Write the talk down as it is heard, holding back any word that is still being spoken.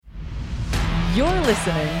You're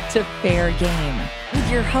listening to Fair Game with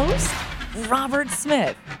your host, Robert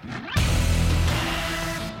Smith.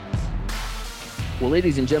 Well,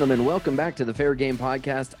 ladies and gentlemen, welcome back to the Fair Game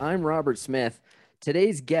Podcast. I'm Robert Smith.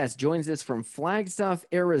 Today's guest joins us from Flagstaff,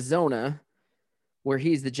 Arizona, where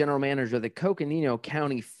he's the general manager of the Coconino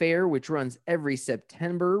County Fair, which runs every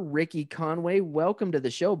September. Ricky Conway, welcome to the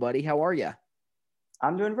show, buddy. How are you?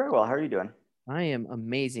 I'm doing very well. How are you doing? I am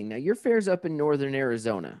amazing. Now, your fair's up in northern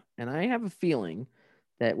Arizona, and I have a feeling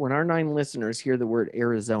that when our 9 listeners hear the word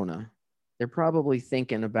Arizona, they're probably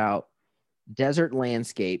thinking about desert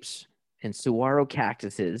landscapes and saguaro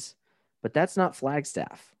cactuses, but that's not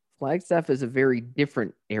Flagstaff. Flagstaff is a very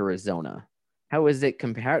different Arizona. How is it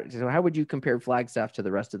compared? So how would you compare Flagstaff to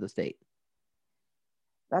the rest of the state?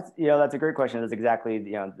 That's a great question. That's exactly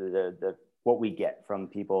the what we get from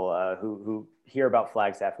people who hear about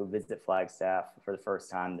Flagstaff, who visit Flagstaff for the first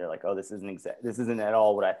time. They're like, oh, this isn't at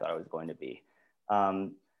all what I thought it was going to be.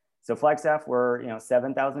 So Flagstaff, we're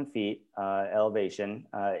 7,000 feet elevation.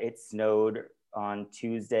 It snowed on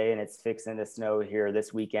Tuesday, and it's fixing to snow here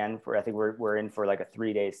this weekend. I think we're in for like a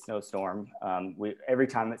 3-day snowstorm. Every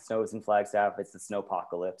time it snows in Flagstaff, it's the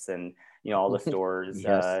snowpocalypse, and all the stores.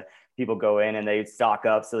 Yes. People go in and they stock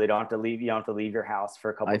up so they don't have to leave. You don't have to leave your house for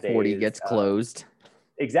a couple of days. I-40 gets closed.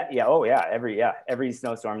 Exactly. Yeah. Oh yeah. Every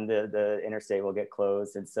snowstorm, the interstate will get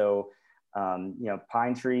closed. And so,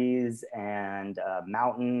 pine trees and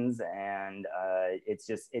mountains, and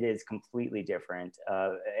it is completely different.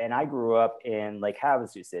 And I grew up in Lake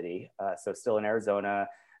Havasu City, so still in Arizona.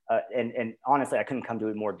 And honestly, I couldn't come to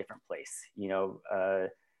a more different place.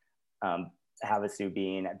 Havasu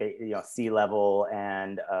being sea level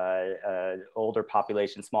and older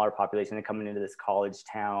population, smaller population, and coming into this college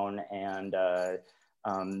town, and a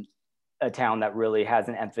town that really has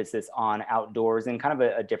an emphasis on outdoors in kind of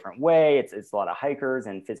a different way. It's a lot of hikers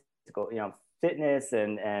and physical, fitness,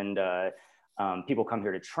 and people come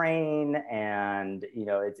here to train, and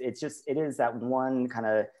it is that one kind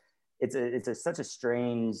of. It's such a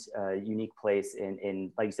strange, unique place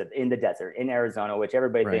in, like you said, in the desert, in Arizona, which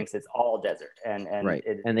everybody thinks it's all desert. And right.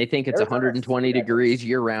 And they think it's 120 degrees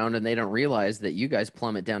year round, and they don't realize that you guys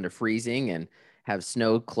plummet down to freezing and have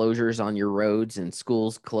snow closures on your roads and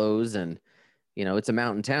schools close. And, it's a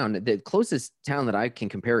mountain town. The closest town that I can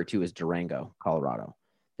compare it to is Durango, Colorado.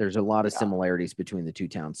 There's a lot of similarities between the two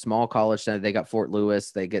towns. Small college town, they got Fort Lewis,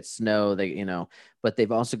 they get snow, but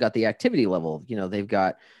they've also got the activity level. They've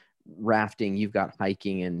got rafting, you've got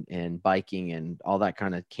hiking and biking and all that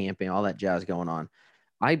kind of camping, all that jazz going on.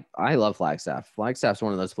 I love Flagstaff. Flagstaff's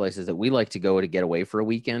one of those places that we like to go to get away for a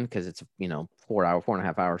weekend, because it's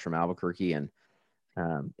 4.5 hours from Albuquerque, and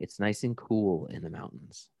it's nice and cool in the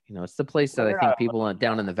mountains. It's the place that I think people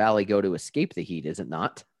down in the valley go to escape the heat, is it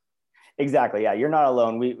not? Exactly. Yeah, you're not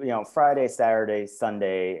alone. We, Friday, Saturday,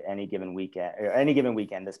 Sunday, any given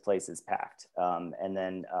weekend, this place is packed. And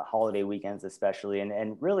then holiday weekends, especially,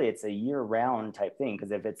 and really, it's a year-round type thing,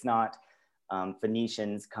 because if it's not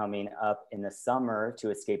Phoenicians coming up in the summer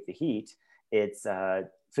to escape the heat, it's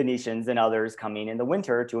Phoenicians and others coming in the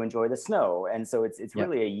winter to enjoy the snow. And so it's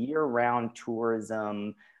really a year-round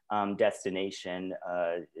tourism destination,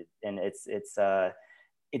 and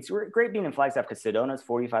it's great being in Flagstaff, because Sedona is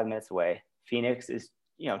 45 minutes away. Phoenix is,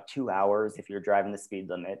 2 hours if you're driving the speed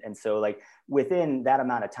limit. And so, like, within that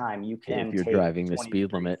amount of time, you can if you're driving the speed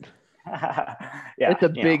degrees. Limit. Yeah, it's a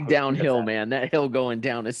big downhill, man. That hill going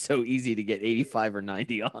down is so easy to get 85 or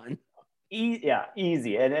 90 on. Yeah,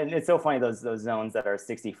 easy. And it's so funny, those zones that are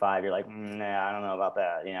 65, you're like, nah, I don't know about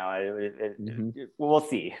that. We'll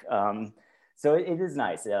see. So it is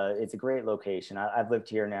nice. It's a great location. I've lived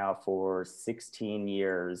here now for 16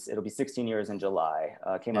 years. It'll be 16 years in July.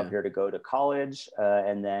 Came up here to go to college,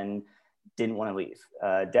 and then didn't want to leave.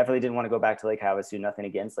 Definitely didn't want to go back to Lake Havasu. Nothing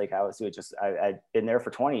against Lake Havasu. I've been there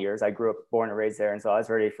for 20 years. I grew up, born and raised there. And so I was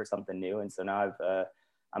ready for something new. And so now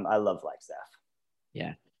I love Flagstaff.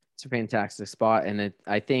 Yeah, it's a fantastic spot. And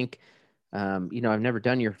I think, I've never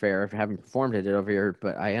done your fair. I haven't performed it over here,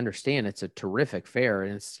 but I understand it's a terrific fair.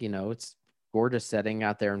 And it's gorgeous setting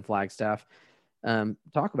out there in Flagstaff.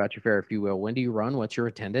 Talk about your fair, if you will. When do you run? What's your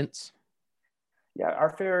attendance? Yeah, our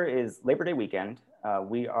fair is Labor Day weekend.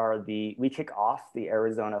 We kick off the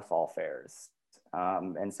Arizona Fall Fairs.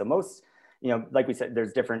 And so most, like we said,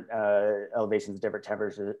 there's different elevations, different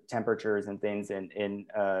temperatures and things in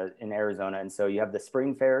Arizona. And so you have the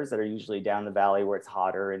spring fairs that are usually down the valley where it's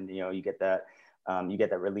hotter, and you get that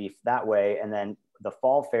relief that way. And then the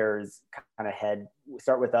fall fairs kind of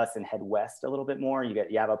start with us and head west a little bit more. You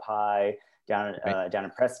get Yavapai down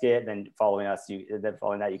in Prescott. Then following that,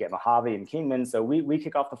 you get Mojave and Kingman. So we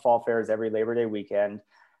kick off the fall fairs every Labor Day weekend.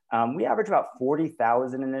 We average about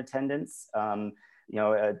 40,000 in attendance,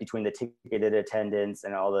 between the ticketed attendance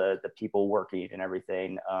and all the people working and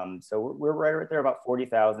everything. So we're right there about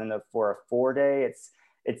 40,000 for a 4-day.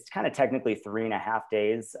 It's kind of technically 3.5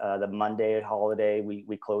 days. The Monday holiday,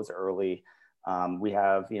 we close early. We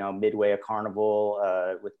have, midway a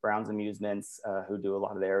carnival with Brown's Amusements, who do a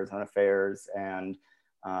lot of the Arizona fairs, and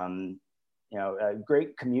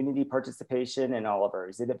great community participation in all of our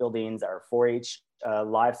exhibit buildings. Our 4-H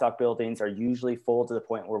livestock buildings are usually full to the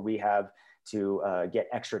point where we have to get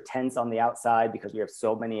extra tents on the outside because we have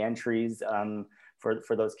so many entries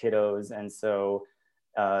for those kiddos. And so,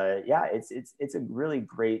 it's a really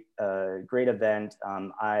great event.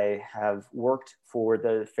 I have worked for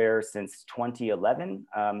the fair since 2011.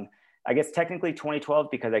 I guess technically 2012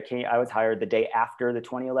 because I was hired the day after the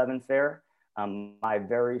 2011 fair. My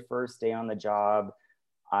very first day on the job,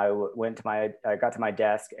 I got to my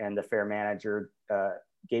desk and the fair manager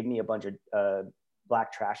gave me a bunch of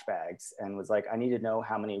black trash bags and was like, I need to know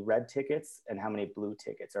how many red tickets and how many blue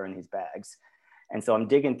tickets are in these bags. And so I'm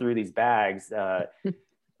digging through these bags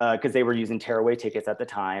because they were using tearaway tickets at the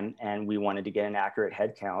time, and we wanted to get an accurate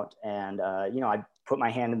head count. And I put my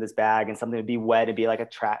hand in this bag, and something would be wet. It'd be like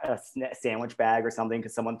a sandwich bag or something,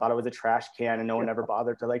 because someone thought it was a trash can, and no one ever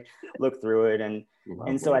bothered to look through it. And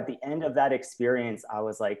so at the end of that experience, I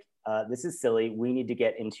was like, this is silly. We need to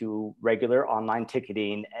get into regular online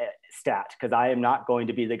ticketing stat, because I am not going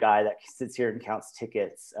to be the guy that sits here and counts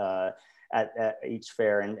tickets at each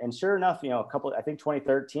fair. And sure enough, I think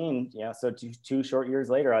 2013, so two short years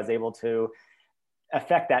later, I was able to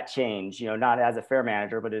affect that change, not as a fair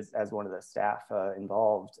manager, but as one of the staff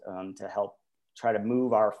involved to help try to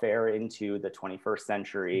move our fair into the 21st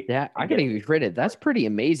century. That I gotta give you credit. That's pretty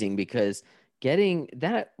amazing, because getting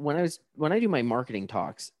that, when I do my marketing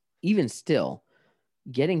talks, even still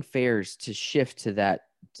getting fairs to shift to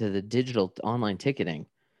the digital online ticketing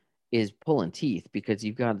is pulling teeth, because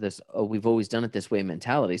you've got this, we've always done it this way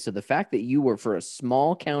mentality. So the fact that you were, for a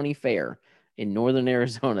small county fair in northern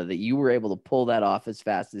Arizona, that you were able to pull that off as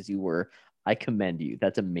fast as you were, I commend you.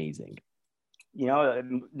 That's amazing.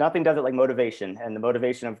 Nothing does it like motivation, and the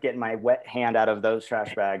motivation of getting my wet hand out of those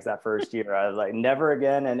trash bags that first year. I was like, never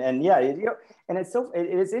again. And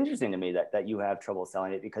it is interesting to me that you have trouble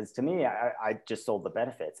selling it, because to me, I just sold the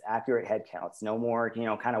benefits, accurate head counts, no more,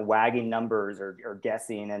 kind of wagging numbers or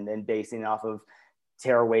guessing and then basing off of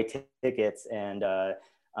tearaway tickets, and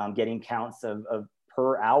getting counts of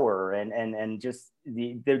per hour, and just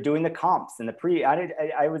they're doing the comps and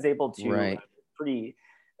I was able to pretty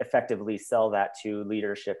effectively sell that to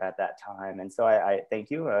leadership at that time. And so I thank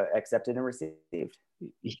you, accepted and received.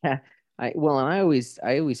 Yeah. I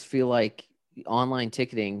always feel like online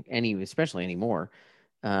ticketing, especially anymore,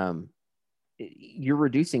 you're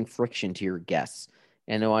reducing friction to your guests.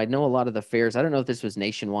 And I know a lot of the fairs, I don't know if this was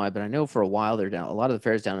nationwide, but I know for a while a lot of the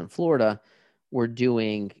fairs down in Florida were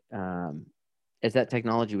doing, as that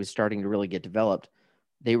technology was starting to really get developed,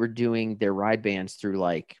 they were doing their ride bands through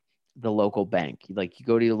like the local bank. Like you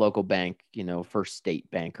go to your local bank, First State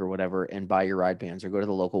Bank or whatever, and buy your ride bands, or go to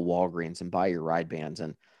the local Walgreens and buy your ride bands.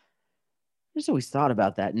 And I just always thought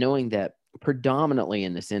about that, knowing that predominantly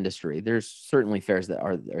in this industry, there's certainly fairs that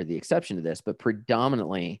are the exception to this, but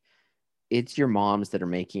predominantly it's your moms that are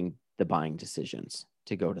making the buying decisions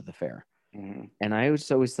to go to the fair. Mm-hmm. And I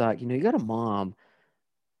always thought, you got a mom,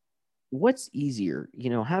 what's easier,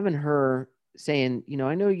 having her saying,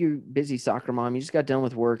 I know you're busy soccer mom, you just got done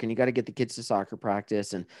with work and you got to get the kids to soccer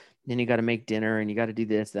practice, and then you got to make dinner and you got to do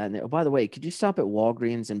this, that, and that. Oh, by the way, could you stop at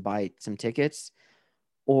Walgreens and buy some tickets?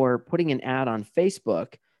 Or putting an ad on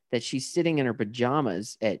Facebook that she's sitting in her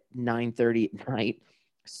pajamas at 9:30 at night,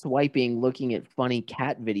 swiping, looking at funny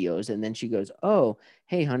cat videos. And then she goes, oh,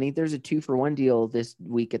 hey, honey, there's a 2-for-1 deal this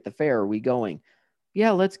week at the fair. Are we going?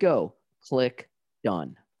 Yeah, let's go. Click,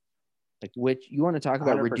 done. Like, which you want to talk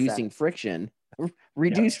about 100%. Reducing friction,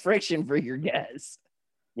 reduce friction for your guests.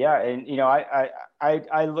 Yeah. And,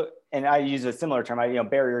 I look, and I use a similar term,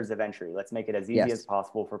 barriers of entry. Let's make it as easy as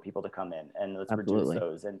possible for people to come in, and let's reduce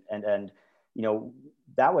those. And,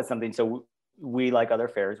 that was something. So we, like other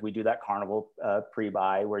fairs, we do that carnival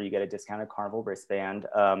pre-buy where you get a discounted carnival wristband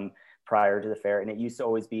prior to the fair. And it used to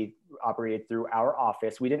always be operated through our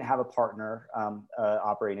office. We didn't have a partner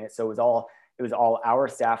operating it. So it was all our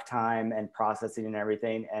staff time and processing and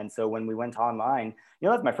everything. And so when we went online,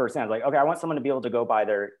 that's my first thing. I was like, okay, I want someone to be able to go buy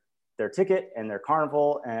their ticket and their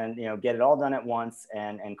carnival and, get it all done at once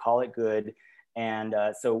and call it good. And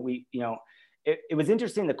so we, it was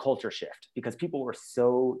interesting, the culture shift, because people were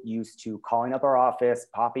so used to calling up our office,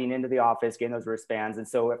 popping into the office, getting those wristbands. And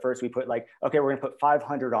so at first we put like, okay, we're gonna put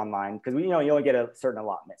 500 online, because we, you only get a certain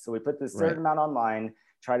allotment. So we put this certain amount online,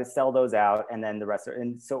 try to sell those out, and then the rest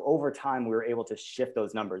and so over time we were able to shift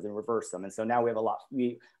those numbers and reverse them. And so now we have a lot,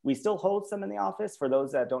 we still hold some in the office for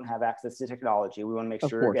those that don't have access to technology. We want to make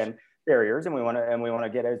sure, again, barriers, and we want to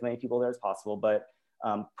get as many people there as possible, but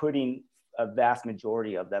putting a vast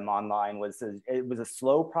majority of them online was a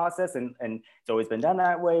slow process, and it's always been done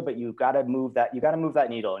that way. But you got to move that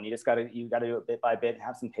needle, and you got to do it bit by bit and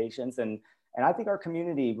have some patience. And I think our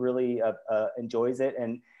community really enjoys it.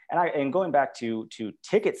 And going back to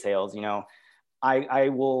ticket sales, I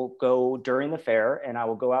will go during the fair, and I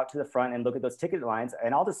will go out to the front and look at those ticket lines,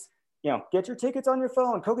 and I'll just get your tickets on your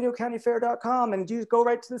phone, CoconinoCountyFair.com, and you just go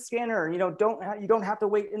right to the scanner. You don't have to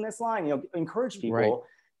wait in this line. Encourage people.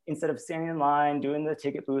 Instead of standing in line, doing the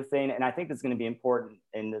ticket booth thing. And I think that's going to be important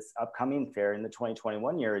in this upcoming fair in the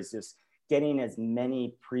 2021 year, is just getting as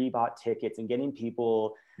many pre-bought tickets and getting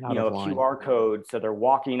people, a QR code. So they're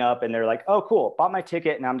walking up and they're like, oh, cool, bought my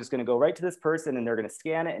ticket. And I'm just going to go right to this person, and they're going to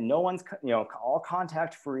scan it, and no one's, all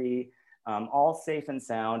contact free, all safe and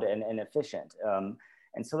sound and efficient.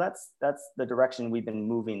 And so that's the direction we've been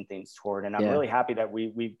moving things toward. And I'm really happy that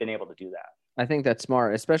we've been able to do that. I think that's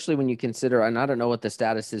smart, especially when you consider, and I don't know what the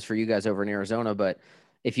status is for you guys over in Arizona, but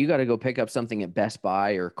if you got to go pick up something at Best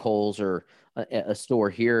Buy or Kohl's or a store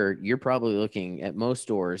here, you're probably looking at most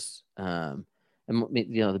stores, and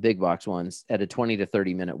the big box ones, at a 20 to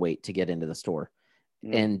 30 minute wait to get into the store.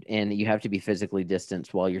 And you have to be physically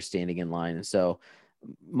distanced while you're standing in line. And so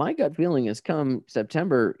my gut feeling is, come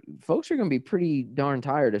September, folks are going to be pretty darn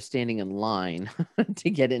tired of standing in line to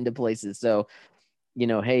get into places. So,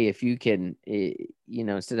 hey, if you can,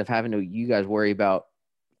 instead of having to, you guys worry about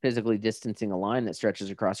physically distancing a line that stretches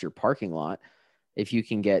across your parking lot, if you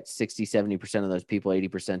can get 60, 70% of those people,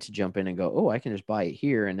 80% to jump in and go, oh, I can just buy it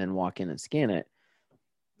here and then walk in and scan it,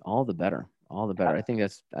 all the better. I think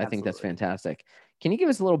that's fantastic. Can you give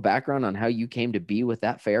us a little background on how you came to be with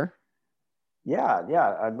that fair? Yeah,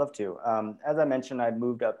 I'd love to. As I mentioned, I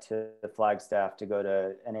moved up to Flagstaff to go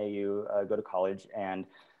to NAU, go to college, and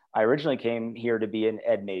I originally came here to be an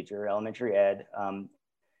ed major, elementary ed.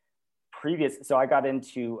 So I got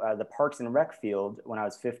into the Parks and Rec field when I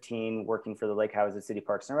was 15, working for the Lake Havasu City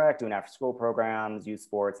Parks and Rec, doing after school programs, youth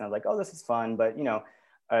sports. And I was like, oh, this is fun. But,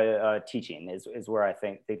 teaching is where I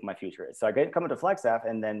think my future is. So I come to Flagstaff,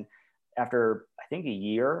 and then after, I think, a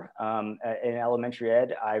year in elementary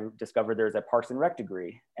ed, I discovered there's a Parks and Rec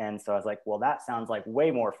degree. And so I was like, well, that sounds like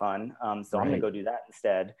way more fun. So I'm going to go do that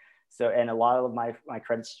instead. So, and a lot of my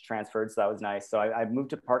credits transferred, so that was nice. So I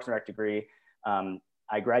moved to Parks and Rec degree.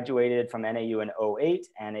 I graduated from NAU in 2008,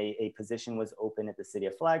 and a position was open at the City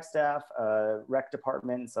of Flagstaff rec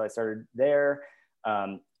department. So I started there,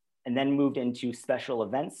 and then moved into special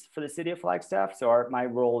events for the City of Flagstaff. So my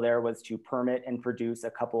role there was to permit and produce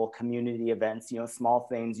a couple community events, small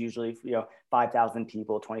things, usually 5,000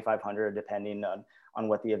 people, 2,500, depending on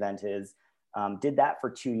what the event is. Did that for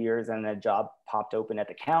 2 years, and a job popped open at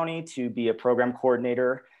the county to be a program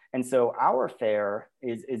coordinator. And so our fair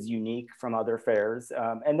is unique from other fairs.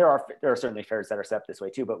 And there are certainly fairs that are set up this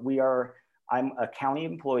way too, but I'm a county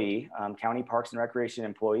employee, county Parks and Recreation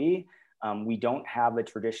employee. We don't have a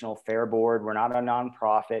traditional fair board. We're not a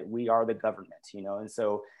nonprofit. We are the government, and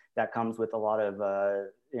so that comes with a lot of,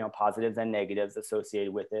 positives and negatives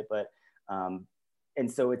associated with it. But, and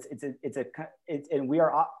so the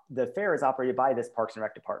fair is operated by this Parks and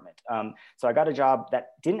Rec department. So I got a job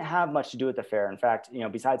that didn't have much to do with the fair. In fact,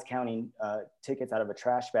 besides counting tickets out of a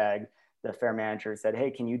trash bag, the fair manager said,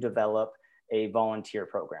 hey, can you develop a volunteer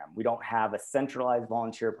program? We don't have a centralized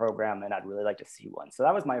volunteer program, and I'd really like to see one. So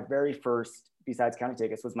that was my very first, besides counting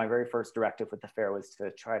tickets, was my very first directive with the fair, was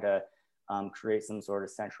to try to create some sort of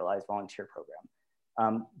centralized volunteer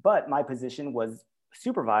program. But my position was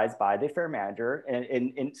supervised by the fair manager.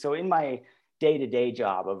 And so in my day-to-day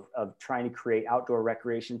job of trying to create outdoor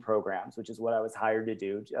recreation programs, which is what I was hired to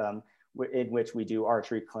do, in which we do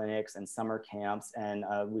archery clinics and summer camps, and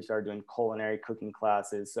we started doing culinary cooking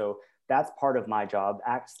classes. So that's part of my job.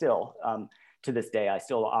 Still, to this day, I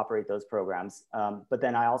still operate those programs. But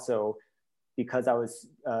then I also, because I was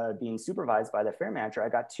being supervised by the fair manager, I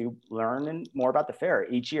got to learn more about the fair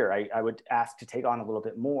each year. I would ask to take on a little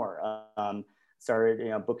bit more.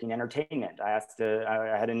 Started, booking entertainment. I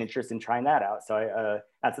had an interest in trying that out. So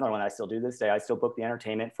that's another one I still do this day. I still book the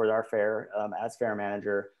entertainment for our fair as fair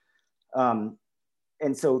manager.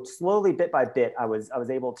 And so slowly, bit by bit, I was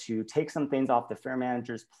able to take some things off the fair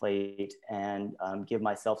manager's plate and give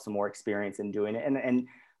myself some more experience in doing it. And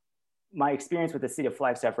my experience with the City of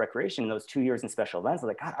Flagstaff Recreation, those 2 years in special events, I was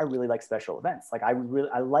like, God, I really like special events. Like I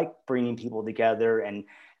like bringing people together and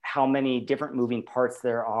how many different moving parts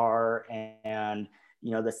there are, and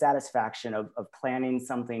the satisfaction of planning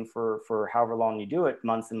something for however long you do it,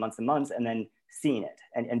 months and months and months, and then seeing it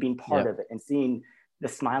and being part of it and seeing the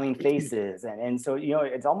smiling faces. And so,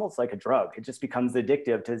 it's almost like a drug. It just becomes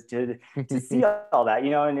addictive to see all that,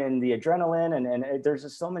 and the adrenaline and there's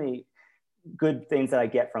just so many good things that I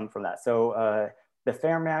get from that. So the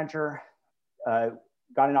fair manager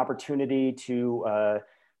got an opportunity to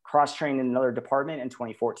cross-train in another department in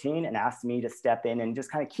 2014 and asked me to step in and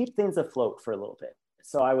just kind of keep things afloat for a little bit.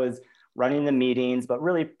 So I was running the meetings, but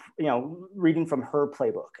really, reading from her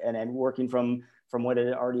playbook and working from what had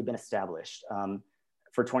already been established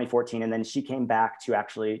for 2014. And then she came back to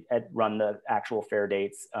actually run the actual fair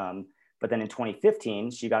dates. But then in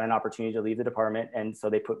 2015, she got an opportunity to leave the department. And so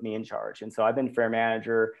they put me in charge. And so I've been fair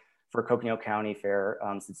manager for Coconino County Fair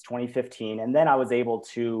since 2015. And then I was able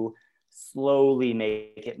to slowly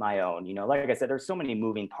make it my own. Like I said, there's so many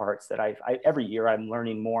moving parts that every year I'm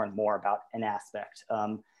learning more and more about an aspect.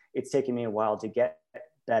 It's taken me a while to get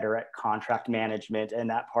better at contract management and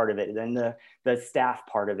that part of it, and then the staff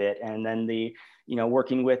part of it, and then the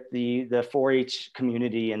working with the 4-H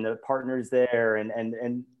community and the partners there and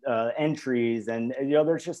entries, and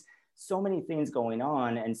there's just so many things going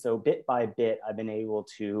on. And so bit by bit I've been able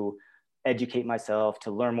to educate myself,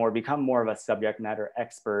 to learn more, become more of a subject matter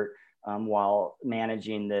expert while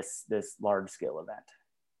managing this large scale event.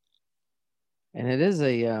 And it is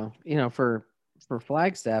a for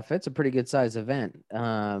Flagstaff, it's a pretty good size event.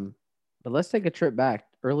 But let's take a trip back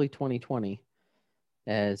early 2020.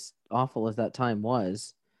 As awful as that time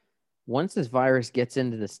was, once this virus gets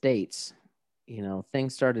into the States,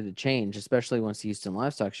 things started to change, especially once the Houston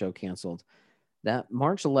Livestock Show canceled. That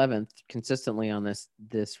March 11th, consistently on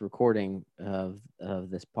this recording of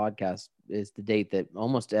this podcast, is the date that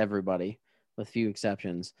almost everybody, with few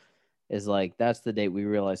exceptions, is like, that's the date we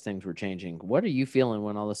realized things were changing. What are you feeling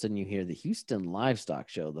when all of a sudden you hear the Houston Livestock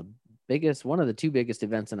Show, one of the two biggest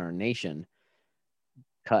events in our nation,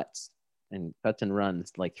 cuts and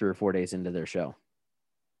runs like 3 or 4 days into their show?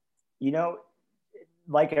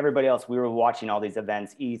 Like everybody else, we were watching all these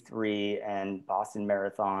events, E3 and Boston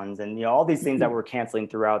marathons, and all these things that were canceling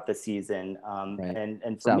throughout the season. Right.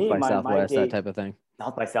 And for South me, by Southwest, that type of thing.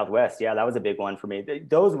 South by Southwest, yeah, that was a big one for me.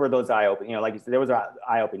 Those were those eye-opening. Like you said, there was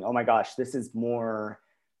eye-opening. Oh my gosh, this is more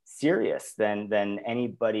serious than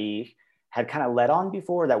anybody had kind of let on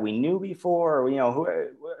before, that we knew before.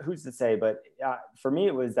 Who's to say? But for me,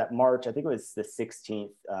 it was that March. I think it was the 16th.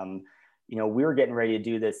 We were getting ready to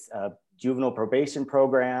do this juvenile probation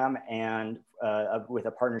program, and with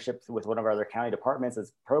a partnership with one of our other county departments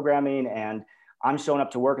as programming. And I'm showing up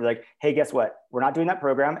to work, like, hey, guess what? We're not doing that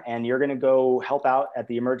program, and you're going to go help out at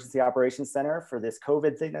the Emergency Operations Center for this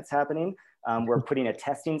COVID thing that's happening. We're putting a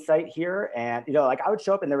testing site here, and I would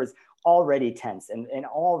show up, and there was already tents, and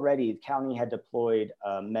already the county had deployed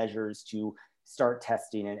measures to start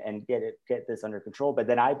testing and get this under control. But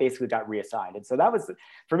then I basically got reassigned, and so that was,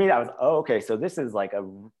 for me, that was, oh, okay, so this is like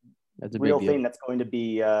that's a real thing that's going to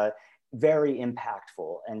be very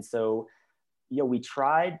impactful. And so, we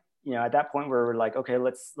tried. At that point, where we're like, okay,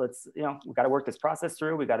 let's we got to work this process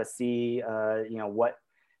through. We got to see,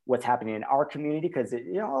 what's happening in our community, because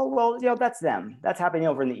that's them. That's happening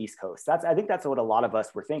over in the East Coast. I think that's what a lot of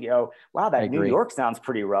us were thinking. Oh, wow, that New York sounds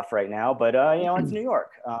pretty rough right now, but it's New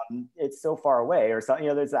York. It's so far away, or something.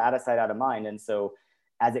 There's out of sight, out of mind. And so,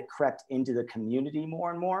 as it crept into the community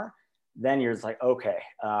more and more, then you're just like, okay,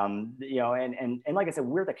 and like I said,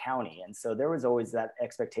 we're the county, and so there was always that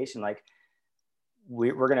expectation, like,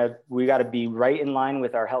 we got to be right in line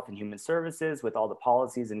with our Health and Human Services, with all the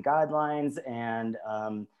policies and guidelines, and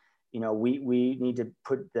we need to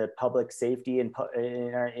put the public safety in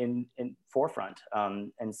forefront.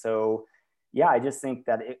 And so, yeah, I just think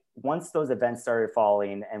that once those events started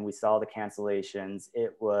falling and we saw the cancellations,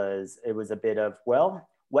 it was a bit of, well,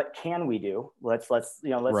 what can we do? Let's right.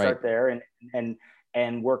 Start there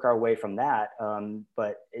and work our way from that.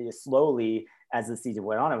 But slowly, as the season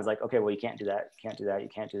went on, I was like, okay, well, you can't do that. You can't do that. You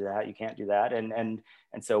can't do that. You can't do that. And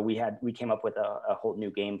so we came up with a whole new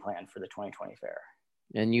game plan for the 2020 fair.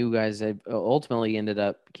 And you guys ultimately ended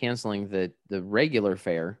up canceling the regular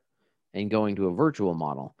fair and going to a virtual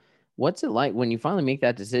model. What's it like when you finally make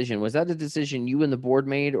that decision? Was that a decision you and the board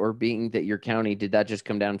made, or being that your county, did that just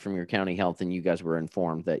come down from your county health and you guys were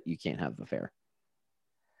informed that you can't have the fair?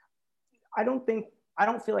 I don't think I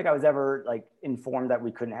don't feel like I was ever like informed that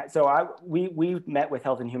we couldn't have. So we met with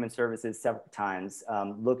Health and Human Services several times,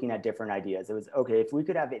 looking at different ideas. It was okay if we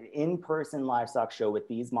could have an in-person livestock show with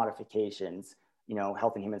these modifications.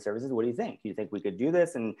 Health and Human Services, what do you think? Do you think we could do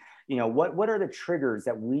this? And what are the triggers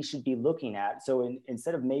that we should be looking at? So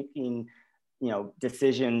instead of making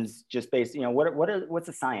decisions just based, what's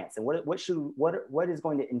the science, and what is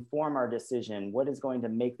going to inform our decision? What is going to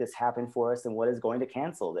make this happen for us, and what is going to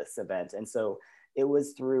cancel this event? And so it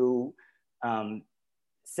was through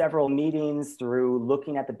several meetings, through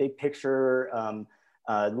looking at the big picture,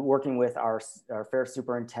 working with our fair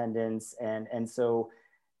superintendents, and so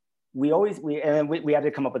we had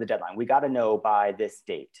to come up with a deadline. We got to know by this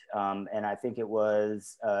date, and I think it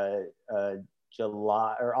was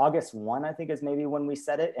July or August 1, I think is maybe when we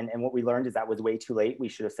set it. And what we learned is that was way too late. We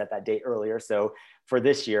should have set that date earlier. So for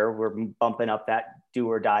this year, we're bumping up that do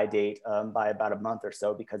or die date by about a month or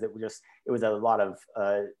so, because it was a lot of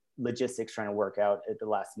logistics trying to work out at the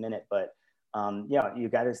last minute. But we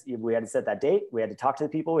had to set that date. We had to talk to the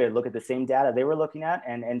people. We had to look at the same data they were looking at.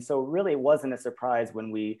 And so really it wasn't a surprise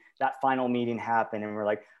when that final meeting happened and we're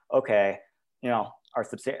like, okay,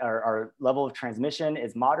 our level of transmission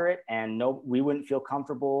is moderate, and no, we wouldn't feel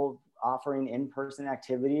comfortable offering in-person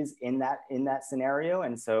activities in that scenario.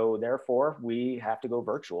 And so therefore we have to go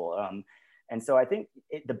virtual. And so I think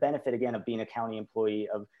the benefit again of being a county employee,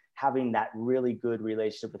 of having that really good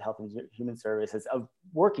relationship with Health and Human Services, of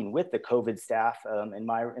working with the COVID staff in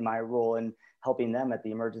my role and helping them at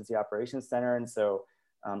the Emergency Operations Center. And so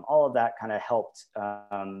all of that kind of helped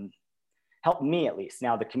me, at least.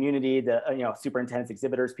 Now the community, the superintendents,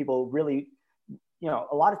 exhibitors, people really,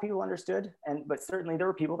 a lot of people understood, but certainly there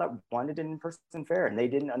were people that wanted an in-person fair and they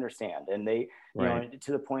didn't understand, and they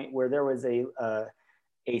to the point where there was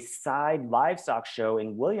a side livestock show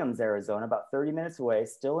in Williams, Arizona, about 30 minutes away,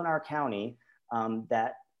 still in our county,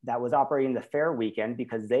 that was operating the fair weekend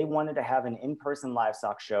because they wanted to have an in-person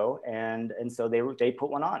livestock show. And so they put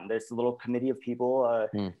one on. There's a little committee of people,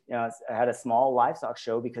 had a small livestock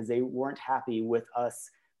show because they weren't happy with us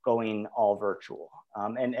going all virtual.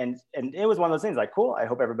 And it was one of those things like, cool, I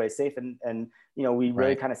hope everybody's safe. And we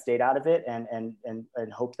really kind of stayed out of it and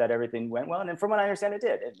hoped that everything went well. And from what I understand, it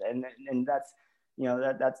did. And that's,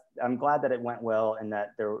 I'm glad that it went well and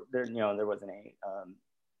that there wasn't any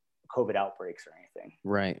COVID outbreaks or anything.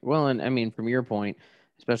 Right. Well, and I mean, from your point,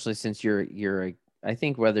 especially since I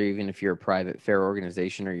think whether even if you're a private fair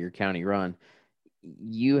organization or you're county run,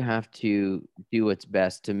 you have to do what's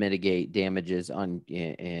best to mitigate damages on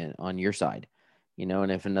your side,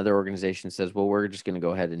 and if another organization says, well, we're just going to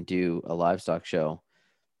go ahead and do a livestock show,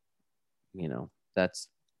 they're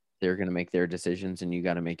going to make their decisions and you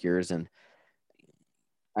got to make yours. And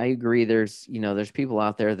I agree. There's people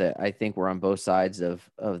out there that I think were on both sides of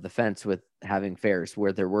the fence with having fairs,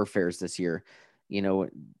 where there were fairs this year.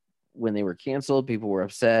 When they were canceled, people were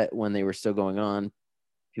upset. When they were still going on,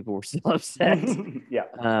 people were still upset. Yeah.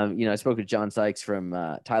 I spoke with John Sykes from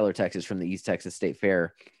Tyler, Texas, from the East Texas State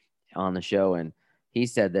Fair on the show. And he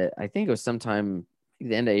said that I think it was sometime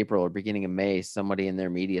the end of April or beginning of May, somebody in their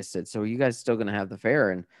media said, so are you guys still going to have the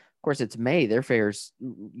fair? And of course it's May. Their fairs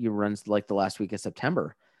runs like the last week of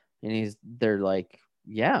September. And they're like,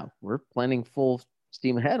 yeah, we're planning full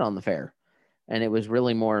steam ahead on the fair. And it was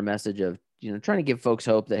really more a message of, trying to give folks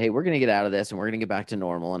hope that, hey, we're going to get out of this and we're going to get back to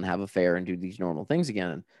normal and have a fair and do these normal things again.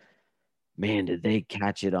 And man, did they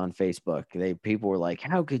catch it on Facebook. People were like,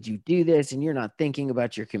 how could you do this? And you're not thinking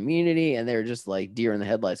about your community. And they're just like deer in the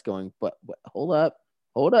headlights going, what hold up.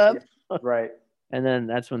 Right. And then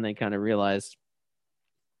that's when they kind of realized,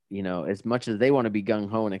 as much as they want to be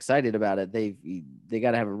gung-ho and excited about it, they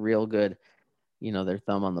got to have a real good, their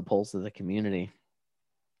thumb on the pulse of the community.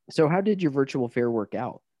 So how did your virtual fair work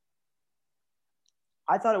out?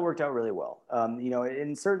 I thought it worked out really well.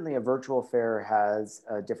 And certainly a virtual fair has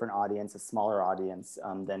a different audience, a smaller audience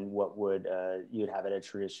than what you'd have at a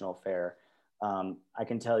traditional fair. I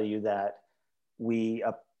can tell you that we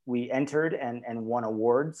entered and won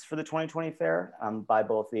awards for the 2020 fair by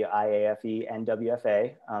both the IAFE and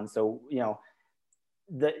WFA.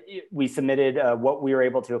 We submitted what we were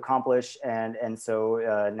able to accomplish. And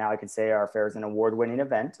so now I can say our fair is an award-winning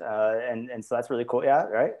event. And so that's really cool. Yeah,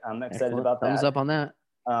 right. I'm excited Excellent. about that. Thumbs up on that.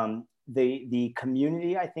 The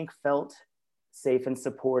community, I think, felt safe and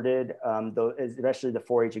supported, especially the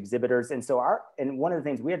 4-H exhibitors. And so one of the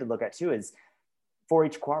things we had to look at too is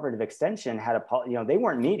 4-H Cooperative Extension had they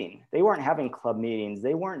weren't meeting, they weren't having club meetings,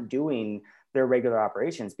 they weren't doing their regular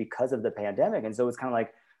operations because of the pandemic. And so it's kind of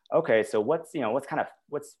like, okay, so what's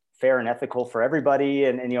what's fair and ethical for everybody,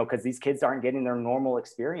 and because these kids aren't getting their normal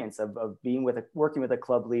experience of being working with a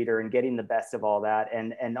club leader and getting the best of all that,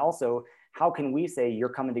 and also how can we say you're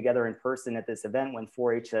coming together in person at this event when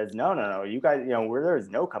 4-H says no, you guys, where there is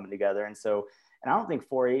no coming together. And so, and I don't think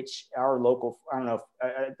 4-H, our local, I don't know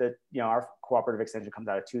if our cooperative extension comes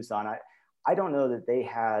out of Tucson. I don't know that they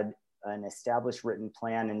had an established written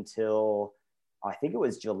plan until I think it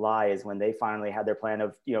was July is when they finally had their plan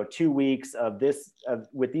of 2 weeks of this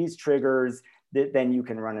with these triggers that then you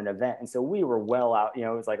can run an event. And so we were well out. It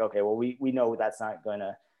was like, okay, well we know that's not going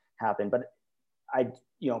to happen. But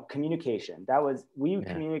communication,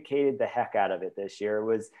 communicated the heck out of it this year. It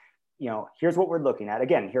was, here's what we're looking at.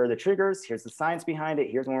 Again, here are the triggers. Here's the science behind it.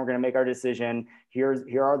 Here's when we're going to make our decision. Here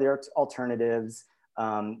are the alternatives.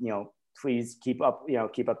 Please keep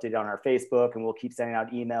updated on our Facebook, and we'll keep sending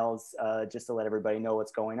out emails just to let everybody know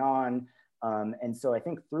what's going on. And so I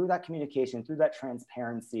think through that communication, through that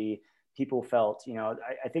transparency, people felt,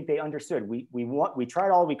 I think they understood. We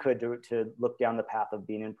tried all we could to look down the path of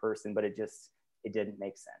being in person, but it didn't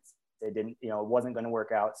make sense. It didn't, it wasn't going to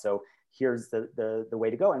work out. So here's the way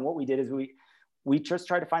to go. And what we did is we just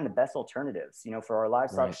tried to find the best alternatives. For our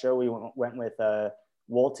livestock show, we went with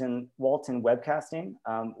Walton Webcasting,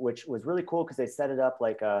 which was really cool because they set it up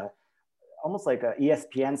like almost like a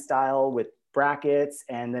ESPN style with brackets.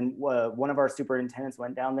 And then one of our superintendents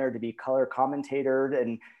went down there to be color commentator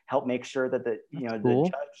and help make sure that the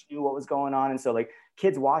judge knew what was going on. And so like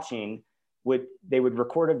kids watching they would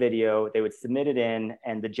record a video, they would submit it in,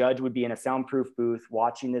 and the judge would be in a soundproof booth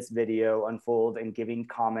watching this video unfold and giving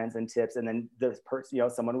comments and tips. And then the person,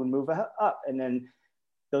 someone would move up, and then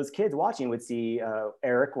those kids watching would see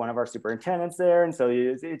Eric, one of our superintendents, there. And so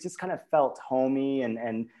it just kind of felt homey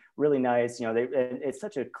and really nice. It's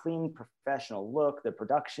such a clean, professional look. The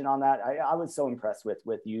production on that, I was so impressed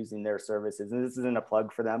with using their services. And this isn't a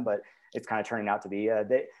plug for them, but it's kind of turning out to be.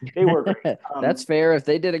 They were great. That's fair. If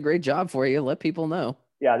they did a great job for you, let people know.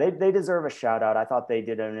 Yeah, they deserve a shout out. I thought they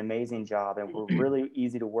did an amazing job and were really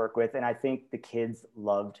easy to work with. And I think the kids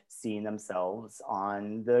loved seeing themselves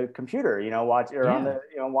on the computer,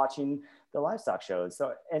 watching the livestock shows.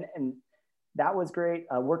 So, and that was great.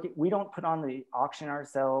 We don't put on the auction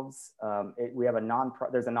ourselves. We have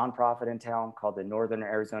there's a nonprofit in town called the Northern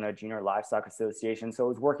Arizona Junior Livestock Association. So I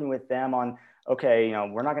was working with them on, okay,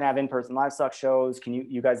 we're not going to have in-person livestock shows.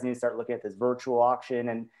 You guys need to start looking at this virtual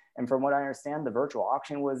auction. And from what I understand, the virtual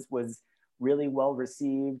auction was really well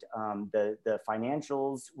received. The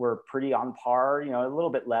financials were pretty on par, a little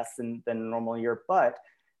bit less than a normal year, but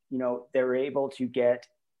they were able to get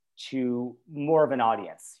to more of an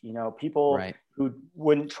audience. People who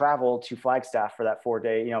wouldn't travel to Flagstaff for that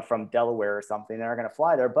 4-day, from Delaware or something, they're not going to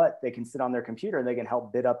fly there, but they can sit on their computer and they can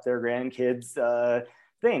help bid up their grandkids'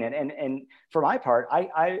 thing. And for my part,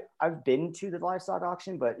 I've been to the livestock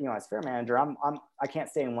auction, but as fair manager, I can't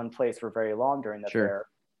stay in one place for very long during the fair.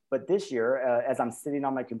 But this year, as I'm sitting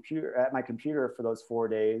on my computer for those 4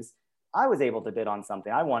 days, I was able to bid on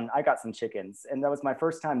something. I got some chickens, and that was my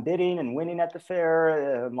first time bidding and winning at the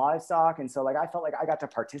fair, livestock. And so I felt like I got to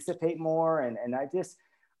participate more. And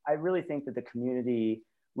I really think that the community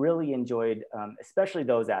really enjoyed, especially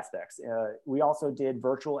those aspects. We also did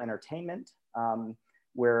virtual entertainment,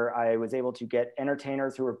 where I was able to get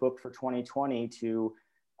entertainers who were booked for 2020 to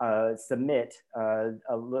submit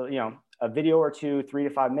a video or two, 3 to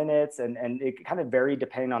 5 minutes. And it kind of varied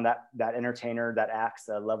depending on that entertainer, that act's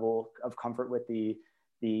level of comfort with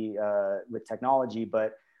with technology.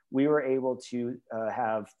 But we were able to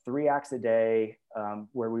have 3 acts a day,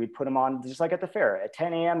 where we would put them on just like at the fair. At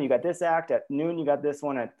 10 a.m. you got this act, at noon you got this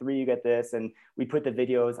one, at 3 you get this. And we put the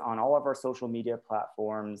videos on all of our social media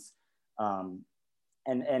platforms.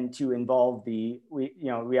 And to involve you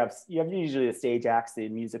have usually the stage acts, the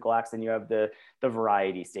musical acts, and you have the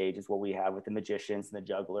variety stage is what we have with the magicians and the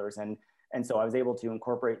jugglers. And so I was able to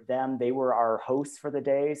incorporate them. They were our hosts for the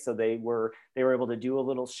day. So they were able to do a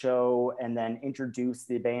little show and then introduce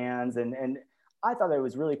the bands. And I thought that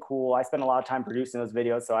was really cool. I spent a lot of time producing those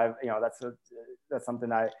videos. So that's something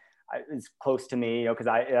that is close to me, because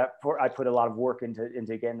I put a lot of work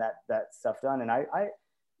into getting that stuff done. And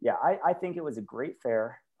I think it was a great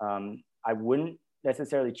fair. I wouldn't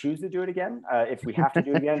necessarily choose to do it again. If we have to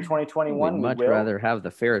do it again in 2021, we'd much rather have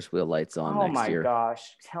the Ferris wheel lights on next year. Oh my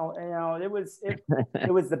gosh.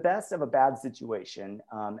 It was the best of a bad situation.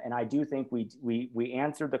 And I do think we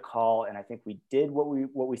answered the call, and I think we did what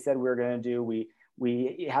we said we were going to do.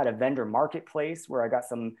 We had a vendor marketplace where I got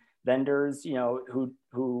some vendors,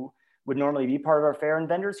 who would normally be part of our fair and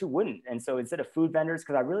vendors who wouldn't. And so instead of food vendors,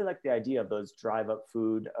 because I really like the idea of those drive up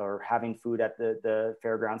food or having food at the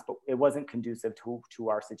fairgrounds, but it wasn't conducive to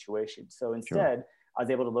our situation. So instead, sure. I was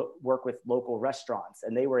able to work with local restaurants,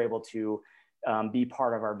 and they were able to be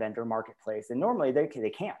part of our vendor marketplace. And normally they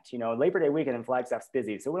can't, you know, Labor Day weekend in Flagstaff's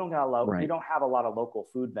busy. So we don't have a lot of local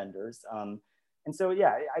food vendors. And so,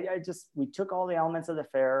 yeah, we took all the elements of the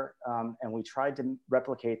fair and we tried to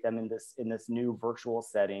replicate them in this new virtual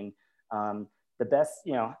setting. The best,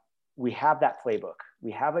 you know, we have that playbook.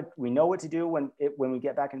 We know what to do when we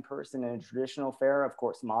get back in person in a traditional fair, of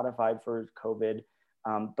course, modified for COVID.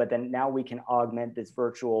 But then now we can augment this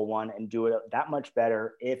virtual one and do it that much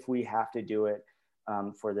better if we have to do it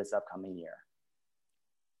for this upcoming year.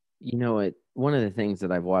 You know what? One of the things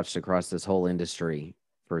that I've watched across this whole industry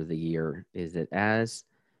for the year is that as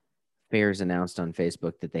fairs announced on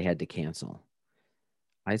Facebook that they had to cancel,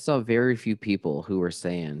 I saw very few people who were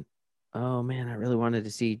saying, oh man, I really wanted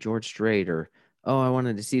to see George Strait, or, oh, I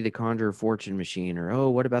wanted to see the Conjure Fortune Machine, or, oh,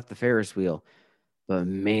 what about the Ferris wheel? But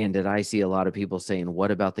man, did I see a lot of people saying,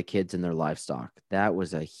 what about the kids and their livestock? That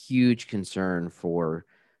was a huge concern for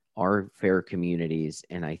our fair communities.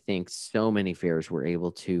 And I think so many fairs were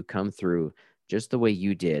able to come through just the way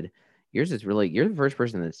you did. Yours is really, you're the first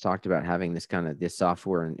person that's talked about having this kind of this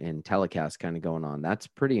software and telecast kind of going on. That's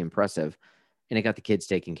pretty impressive. And it got the kids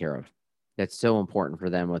taken care of. That's so important for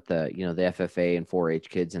them with the, you know, the FFA and 4-H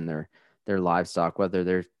kids and their livestock, whether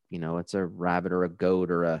they're, you know, it's a rabbit or a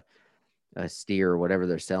goat or a steer or whatever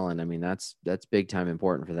they're selling. I mean, that's big time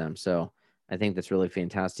important for them. So I think that's really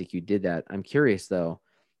fantastic you did that. I'm curious though,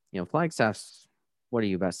 you know, Flagstaff's, what are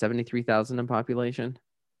you, about 73,000 in population?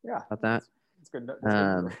 Yeah. About that? That's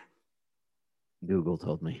good. Google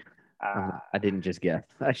told me. I didn't just guess.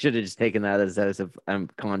 I should have just taken that as if I'm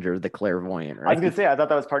Conjure the clairvoyant, right? I was going to say, I thought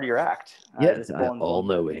that was part of your act. Yes, all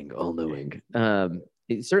knowing.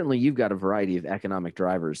 Certainly you've got a variety of economic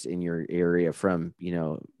drivers in your area, from, you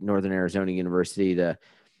know, Northern Arizona University to,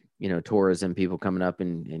 you know, tourism, people coming up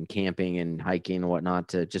and camping and hiking and whatnot,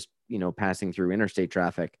 to just, you know, passing through interstate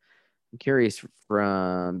traffic. I'm curious,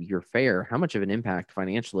 from your fair, how much of an impact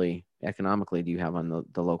financially, economically, do you have on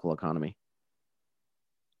the local economy?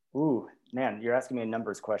 Ooh, man, you're asking me a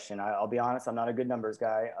numbers question. I'll be honest, I'm not a good numbers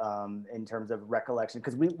guy in terms of recollection,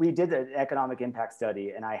 because we did an economic impact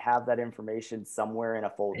study and I have that information somewhere in a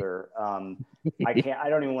folder. I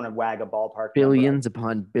don't even want to wag a ballpark. Billions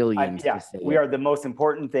upon billions. We are the most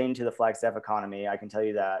important thing to the Flagstaff economy. I can tell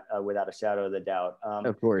you that without a shadow of a doubt.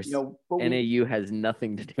 Of course, you know, NAU has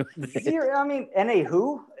nothing to do with it. Zero, I mean, NA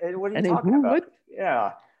who? What are you talking about? What?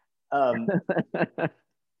 Yeah.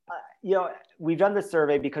 You know, we've done this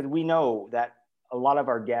survey because we know that a lot of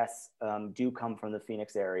our guests do come from the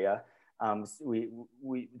Phoenix area.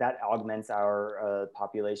 That augments our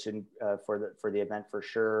population for the event for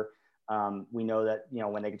sure. We know that, you know,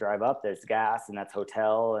 when they drive up, there's gas and that's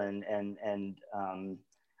hotel and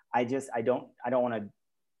I don't want to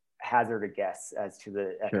hazard a guess as to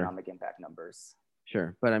the economic impact numbers.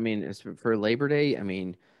 Sure, but I mean, as for Labor Day, I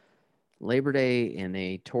mean, Labor Day in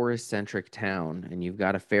a tourist-centric town, and you've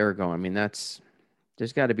got a fair going. I mean, there's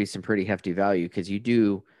got to be some pretty hefty value, because you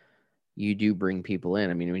do bring people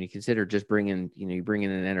in. I mean, when you consider just bringing, you know, you bring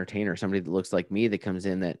in an entertainer, somebody that looks like me that comes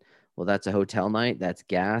in, that, well, that's a hotel night, that's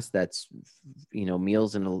gas, that's, you know,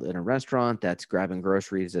 meals in a restaurant, that's grabbing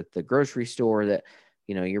groceries at the grocery store, that,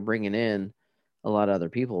 you know, you're bringing in a lot of other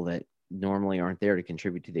people that normally aren't there to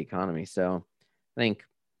contribute to the economy. So I think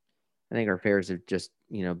our fairs have just,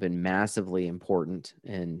 you know, been massively important,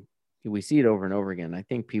 and we see it over and over again. I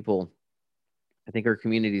think our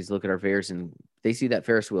communities look at our fairs and they see that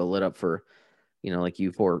Ferris wheel lit up for, you know, like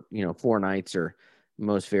for 4 nights, or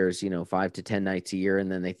most fairs, you know, 5 to 10 nights a year.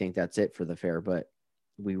 And then they think that's it for the fair, but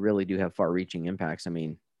we really do have far reaching impacts. I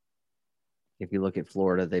mean, if you look at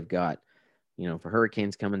Florida, they've got, you know, for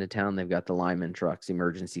hurricanes coming to town, they've got the Lyman trucks,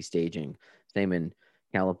 emergency staging. Same in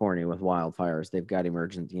California with wildfires, they've got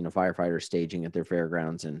emergency, you know, firefighters staging at their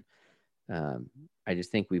fairgrounds. And I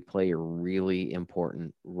just think we play a really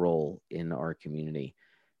important role in our community.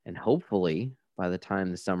 And hopefully by the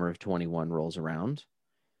time the summer of 21 rolls around,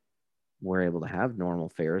 we're able to have normal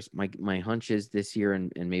fairs. My hunch is this year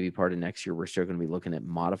and maybe part of next year, we're still going to be looking at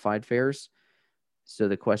modified fairs. So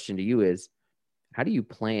the question to you is, how do you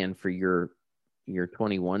plan for your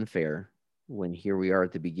 21 fair when here we are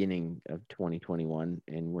at the beginning of 2021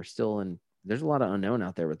 and we're still there's a lot of unknown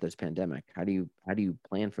out there with this pandemic? How do you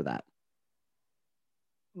plan for that?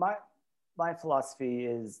 My philosophy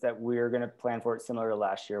is that we're going to plan for it similar to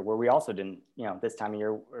last year, where we also didn't, you know, this time of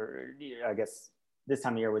year, or I guess this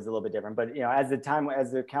time of year was a little bit different, but as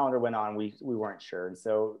the calendar went on, we weren't sure. And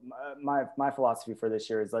so my philosophy for this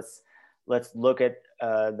year is let's look at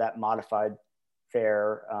that modified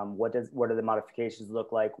fair. What do the modifications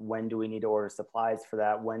look like? When do we need to order supplies for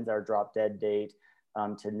that? When's our drop dead date?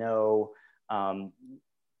 To know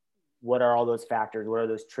what are all those factors? What are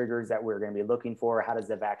those triggers that we're going to be looking for? How does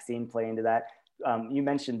the vaccine play into that? You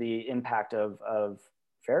mentioned the impact of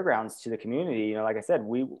fairgrounds to the community. Like I said,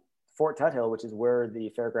 Fort Tuthill, which is where the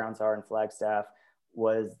fairgrounds are in Flagstaff,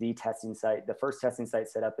 was the testing site, the first testing site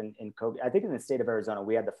set up in I think in the state of Arizona,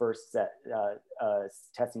 we had the first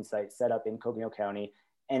testing site set up in Coconino County,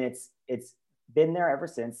 and it's been there ever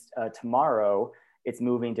since. Tomorrow, it's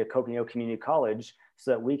moving to Coconino Community College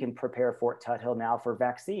so that we can prepare Fort Tuthill now for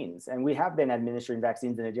vaccines. And we have been administering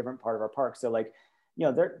vaccines in a different part of our park. So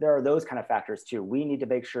there are those kind of factors too. We need to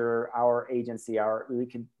make sure our agency,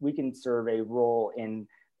 we can serve a role in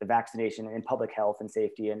the vaccination and public health and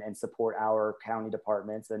safety and support our county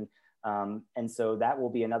departments. And so that will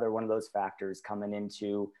be another one of those factors coming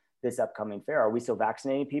into this upcoming fair. Are we still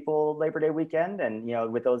vaccinating people Labor Day weekend? And,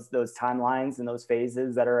 with those timelines and those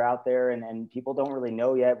phases that are out there and people don't really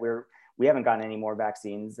know yet, we haven't gotten any more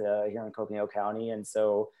vaccines here in Coconino County. And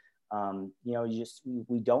so,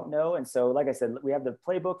 we don't know. And so, like I said, we have the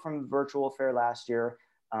playbook from virtual fair last year.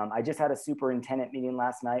 I just had a superintendent meeting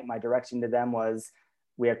last night. My direction to them was,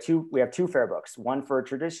 we have two fair books, one for a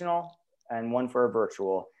traditional and one for a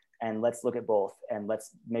virtual. And let's look at both and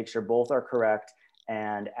let's make sure both are correct.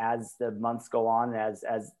 And as the months go on, as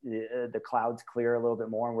the clouds clear a little bit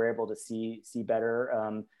more and we're able to see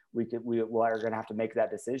better, we are going to have to make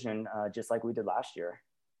that decision just like we did last year.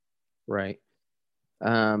 Right.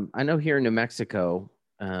 I know here in New Mexico,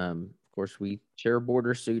 of course, we share a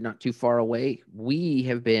border, so you're not too far away. We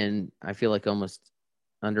have been, I feel like, almost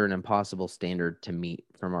under an impossible standard to meet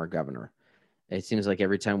from our governor. It seems like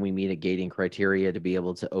every time we meet a gating criteria to be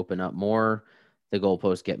able to open up more, the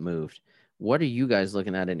goalposts get moved. What are you guys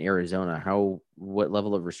looking at in Arizona? What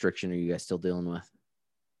level of restriction are you guys still dealing with?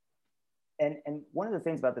 And one of the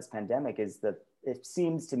things about this pandemic is that it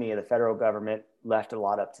seems to me the federal government left a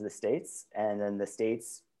lot up to the states, and then the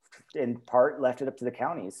states in part left it up to the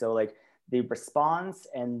counties. So the response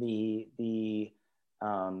and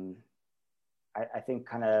I think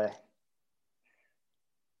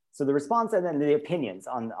so the response and then the opinions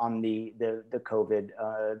on the COVID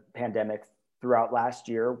pandemic throughout last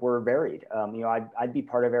year were varied. I'd be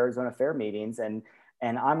part of Arizona Fair meetings and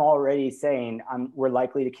I'm already saying we're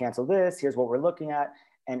likely to cancel this. Here's what we're looking at.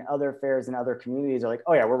 And other fairs and other communities are like,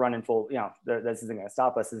 oh yeah, we're running full, this isn't going to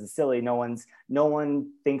stop us. This is silly. No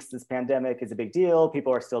one thinks this pandemic is a big deal.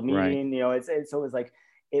 People are still meeting, right. So it was like,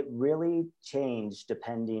 it really changed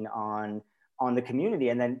depending on the community.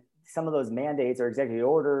 And then some of those mandates or executive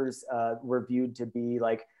orders were viewed to be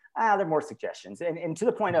like, they're more suggestions. And to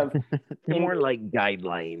the point of they're more like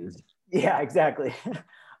guidelines. Yeah, exactly.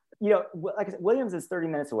 Like I said, Williams is 30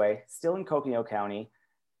 minutes away, still in Coconino County.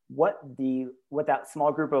 What that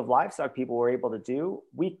small group of livestock people were able to do,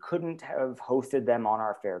 we couldn't have hosted them on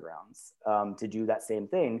our fairgrounds to do that same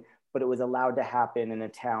thing, but it was allowed to happen in a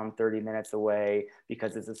town 30 minutes away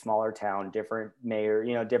because it's a smaller town, different mayor,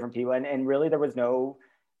 different people. And really there was no,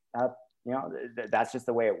 that's just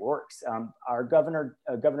the way it works. Our Governor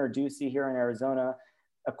Ducey here in Arizona,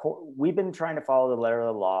 we've been trying to follow the letter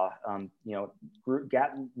of the law.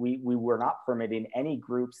 We were not permitting any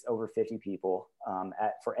groups over 50 people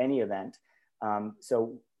for any event.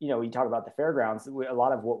 So, you talk about the fairgrounds, a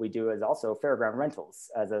lot of what we do is also fairground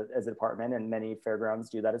rentals as a department, and many fairgrounds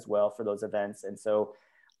do that as well for those events. And so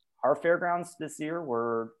our fairgrounds this year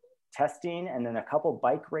were testing and then a couple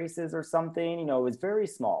bike races or something, it was very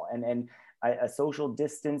small and a social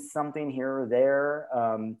distance, something here or there.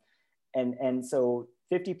 And so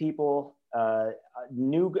 50 people,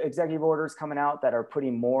 new executive orders coming out that are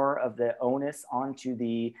putting more of the onus onto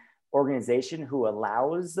the organization who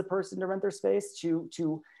allows the person to rent their space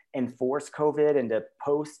to enforce COVID and to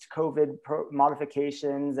post COVID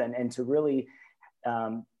modifications and to really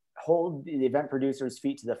hold the event producers'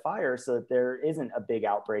 feet to the fire so that there isn't a big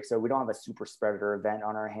outbreak. So we don't have a super spreader event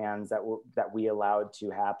on our hands that we allowed to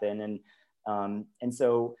happen. And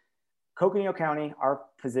so Coconino County, our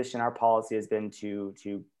position, our policy has been to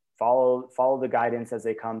follow the guidance as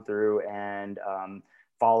they come through and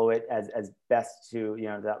follow it as best to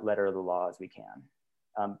that letter of the law as we can.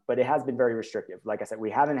 But it has been very restrictive. Like I said,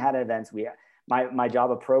 we haven't had events. My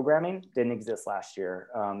job of programming didn't exist last year.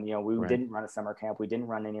 We right. didn't run a summer camp. We didn't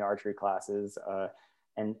run any archery classes.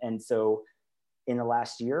 And so in the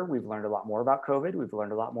last year, we've learned a lot more about COVID. We've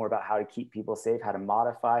learned a lot more about how to keep people safe, how to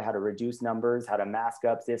modify, how to reduce numbers, how to mask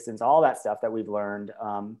up, distance, all that stuff that we've learned.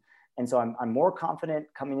 And so I'm more confident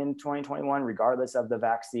coming into 2021, regardless of the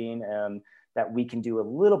vaccine, that we can do a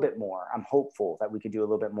little bit more. I'm hopeful that we can do a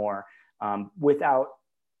little bit more without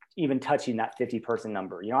even touching that 50-person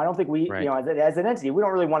number. I don't think we, Right. As an entity, we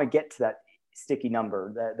don't really want to get to that sticky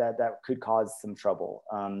number that could cause some trouble.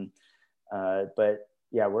 But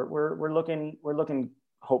yeah, we're looking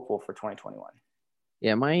hopeful for 2021.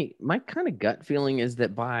 Yeah, my kind of gut feeling is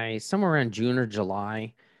that by somewhere around June or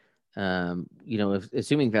July,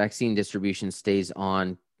 assuming vaccine distribution stays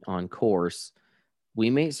on course, we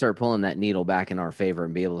may start pulling that needle back in our favor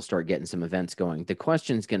and be able to start getting some events going. The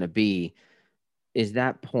question is going to be, is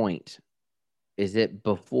that point, is it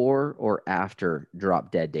before or after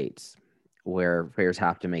drop dead dates where fairs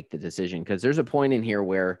have to make the decision? Because there's a point in here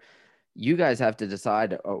where you guys have to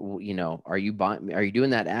decide, are you doing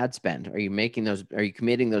that ad spend? Are you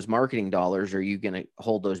committing those marketing dollars? Or are you going to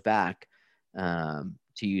hold those back to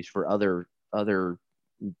use for other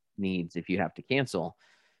needs if you have to cancel?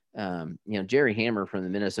 Jerry Hammer from the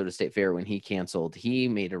Minnesota State Fair, when he canceled, he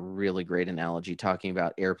made a really great analogy talking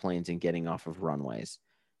about airplanes and getting off of runways.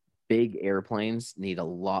 Big airplanes need a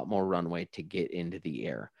lot more runway to get into the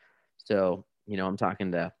air. So, I'm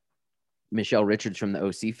talking to Michelle Richards from the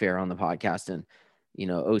OC Fair on the podcast, and,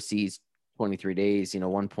 OC's 23 days,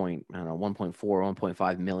 1.4,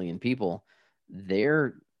 1.5 million people,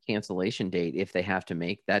 their cancellation date, if they have to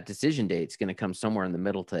make that decision date, is going to come somewhere in the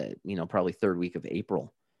middle to, probably third week of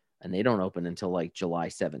April. And they don't open until like July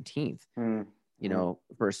 17th.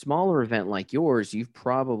 For a smaller event like yours, you've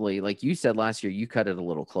probably, like you said last year, you cut it a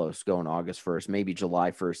little close going August 1st, maybe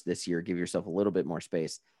July 1st this year, give yourself a little bit more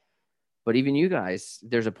space. But even you guys,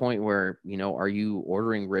 there's a point where, are you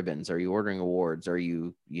ordering ribbons? Are you ordering awards? Are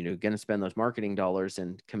you, going to spend those marketing dollars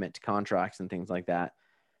and commit to contracts and things like that?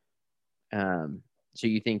 So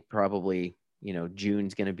you think probably,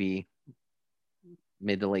 June's going to be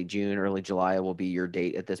mid to late June, early July will be your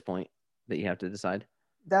date at this point that you have to decide?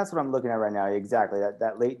 That's what I'm looking at right now. Exactly.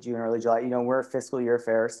 That late June, early July, we're a fiscal year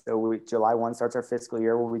fair. So July 1 starts our fiscal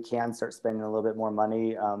year where we can start spending a little bit more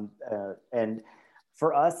money. And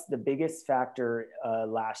for us, the biggest factor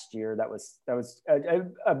last year that was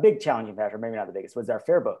a big challenging factor, maybe not the biggest, was our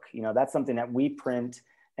fair book. That's something that we print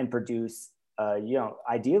and produce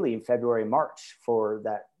ideally in February, March for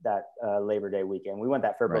that Labor Day weekend. We want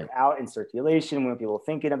that fair book out in circulation. We want people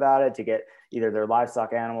thinking about it to get either their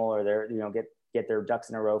livestock animal or their, get their ducks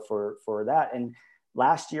in a row for that. And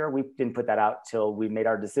last year we didn't put that out till we made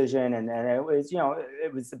our decision. And it was,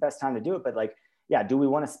 it was the best time to do it. But do we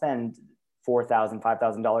want to spend $4,000,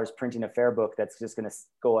 $5,000 printing a fair book that's just going to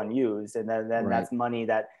go unused? And then that's money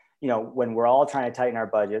that, when we're all trying to tighten our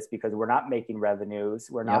budgets because we're not making revenues,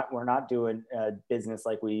 we're not doing business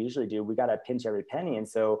like we usually do. We got to pinch every penny. And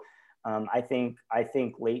so I think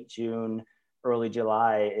late June, early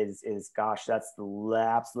July is gosh, that's the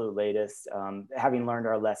absolute latest. Having learned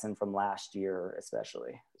our lesson from last year,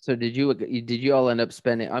 especially. So did you all end up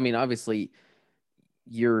spending? I mean, obviously,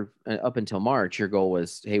 you're up until March, your goal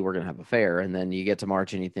was, hey, we're going to have a fair. And then you get to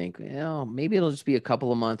March and you think, maybe it'll just be a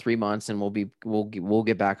couple of months, 3 months, and we'll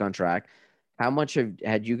get back on track. How much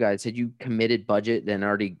had you committed budget and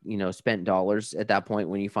already, spent dollars at that point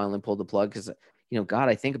when you finally pulled the plug? Because, God,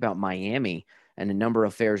 I think about Miami and a number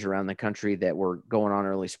of fairs around the country that were going on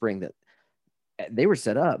early spring that they were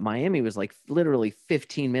set up. Miami was like literally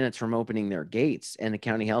 15 minutes from opening their gates, and the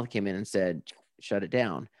county health came in and said, shut it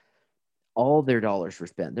down. All their dollars were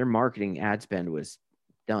spent. Their marketing ad spend was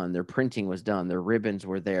done. Their printing was done. Their ribbons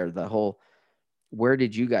were there. Where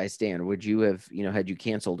did you guys stand? Would you have, had you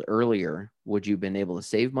canceled earlier, would you have been able to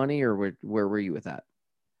save money, or where were you with that?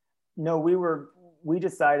 No, we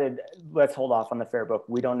decided, let's hold off on the fair book.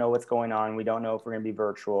 We don't know what's going on. We don't know if we're going to be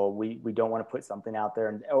virtual. We don't want to put something out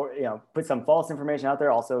there or put some false information out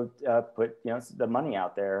there. Also put, the money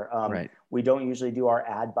out there. Right. We don't usually do our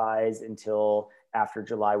ad buys until after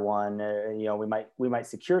July 1. We might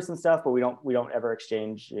secure some stuff, but we don't ever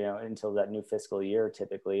exchange, until that new fiscal year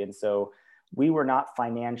typically. And so we were not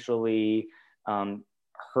financially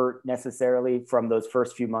hurt necessarily from those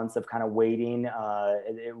first few months of kind of waiting.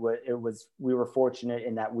 We were fortunate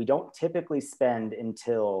in that we don't typically spend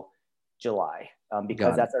until July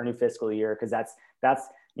because that's our new fiscal year. Because that's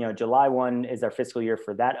July 1 is our fiscal year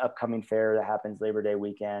for that upcoming fair that happens Labor Day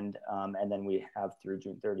weekend, and then we have through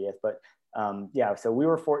June 30th. But so we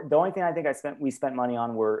were the only thing I think we spent money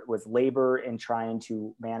on was labor and trying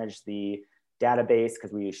to manage the database,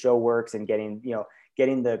 because we use ShowWorks and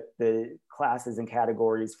getting the classes and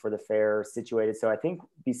categories for the fair situated. So I think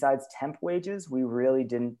besides temp wages, we really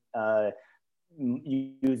didn't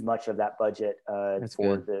use much of that budget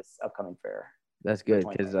for this upcoming fair. That's good,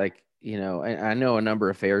 because like, you know, I know a number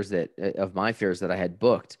of fairs that of my fairs that I had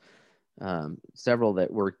booked, several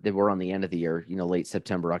that were on the end of the year, you know, late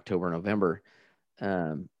September, October, November.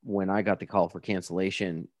 When I got the call for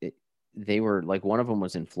cancellation, they were like, one of them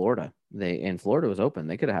was in Florida. Florida was open.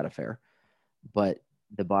 They could have had a fair, but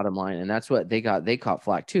the bottom line, and that's what they caught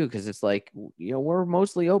flack too, because it's like, you know, we're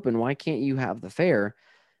mostly open. Why can't you have the fair?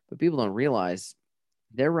 But people don't realize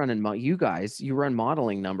they're running, you run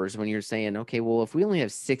modeling numbers when you're saying, okay, well, if we only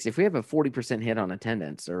have if we have a 40% hit on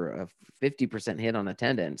attendance or a 50% hit on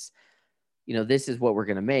attendance, you know, this is what we're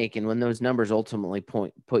going to make. And when those numbers ultimately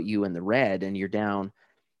put you in the red and you're down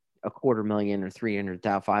 $250,000 or $300,000,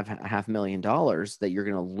 $500,000 that you're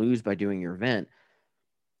going to lose by doing your event,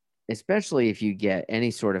 especially if you get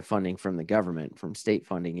any sort of funding from the government, from state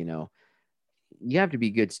funding, you know, you have to be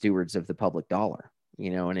good stewards of the public dollar, you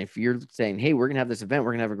know. And if you're saying, hey, we're going to have this event,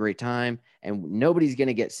 we're going to have a great time and nobody's going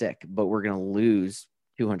to get sick, but we're going to lose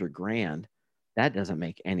 $200,000, that doesn't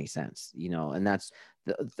make any sense, you know. And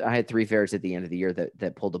I had 3 fairs at the end of the year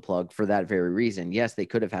that pulled the plug for that very reason. Yes, they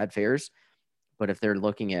could have had fairs, but if they're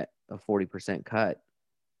looking at a 40% cut,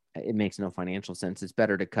 it makes no financial sense. It's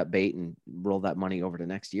better to cut bait and roll that money over to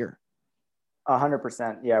next year.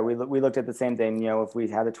 100%. Yeah. We looked at the same thing, you know, if we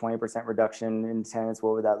had a 20% reduction in attendance,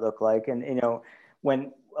 what would that look like? And, you know,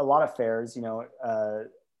 when a lot of fairs, you know,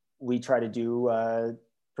 we try to do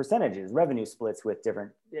percentages, revenue splits with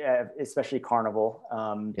different, especially Carnival.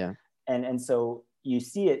 And so you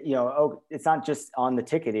see it, you know, oh, it's not just on the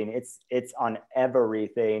ticketing, it's on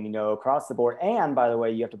everything, you know, across the board. And by the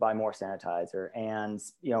way, you have to buy more sanitizer, and,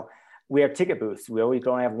 you know, we have ticket booths. We always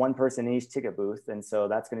only have one person in each ticket booth. And so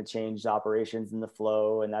that's going to change the operations and the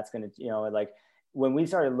flow. And that's going to, you know, like when we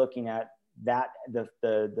started looking at that,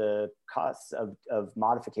 the costs of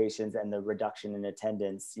modifications and the reduction in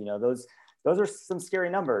attendance, you know, those are some scary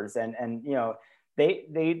numbers. And, you know,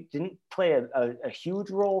 they didn't play a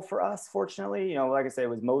huge role for us, fortunately. You know, like I said, it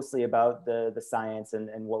was mostly about the science and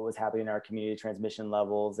what was happening in our community transmission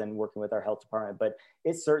levels and working with our health department. But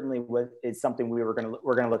it certainly is something we're going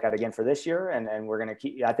to look at again for this year, and we're going to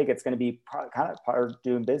keep. I think it's going to be kind of part of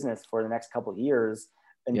doing business for the next couple of years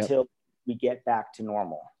until we get back to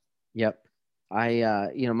normal. Yep.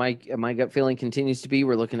 You know, my gut feeling continues to be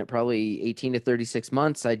we're looking at probably 18 to 36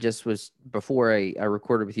 months. Before I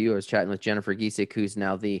recorded with you, I was chatting with Jennifer Giesick, who's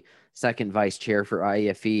now the second vice chair for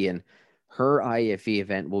IAFE, and her IAFE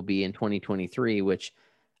event will be in 2023, which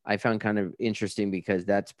I found kind of interesting because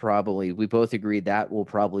we both agreed that will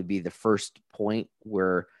probably be the first point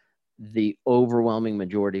where the overwhelming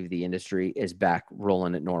majority of the industry is back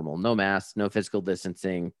rolling at normal. No masks, no physical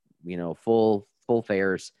distancing, you know, full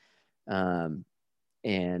fairs.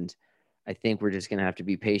 And I think we're just going to have to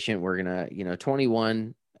be patient. We're going to, you know,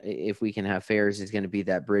 21, if we can have fairs, is going to be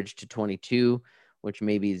that bridge to 22, which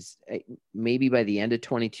maybe by the end of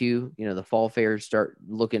 22, you know, the fall fairs start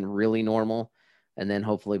looking really normal. And then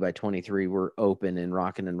hopefully by 23, we're open and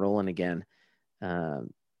rocking and rolling again.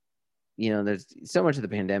 You know, there's so much of the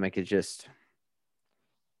pandemic is just,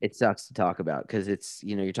 it sucks to talk about because it's,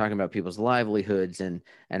 you know, you're talking about people's livelihoods and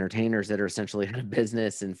entertainers that are essentially out of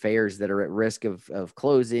business and fairs that are at risk of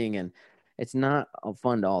closing. And it's not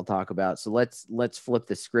fun to all talk about. So let's flip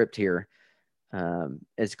the script here.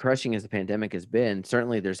 As crushing as the pandemic has been,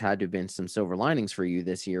 certainly there's had to have been some silver linings for you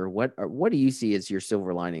this year. What do you see as your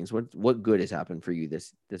silver linings? What good has happened for you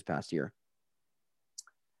this past year?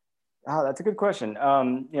 Oh, that's a good question.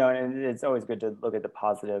 You know, and it's always good to look at the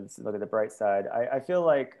positives, look at the bright side. I feel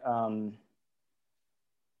like, you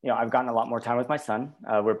know, I've gotten a lot more time with my son.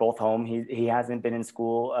 We're both home. He hasn't been in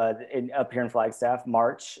school up here in Flagstaff.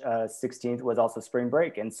 March 16th was also spring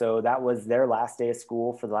break. And so that was their last day of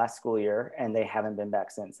school for the last school year. And they haven't been back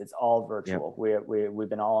since. It's all virtual. Yep. We've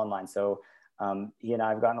been all online. So he and I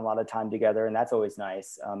have gotten a lot of time together, and that's always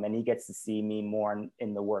nice. And he gets to see me more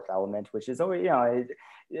in the work element, which is always, you know,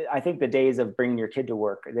 I think the days of bringing your kid to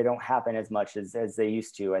work, they don't happen as much as they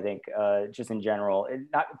used to. I think just in general,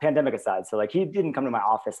 not pandemic aside. So like he didn't come to my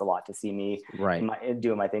office a lot to see me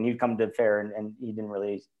doing my thing. He'd come to the fair and he didn't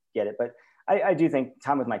really get it. But I do think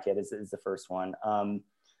time with my kid is the first one.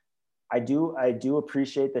 I do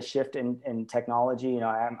appreciate the shift in technology. You know,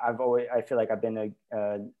 I feel like I've been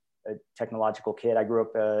a technological kid. I grew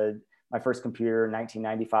up my first computer in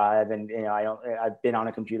 1995, and you know I've been on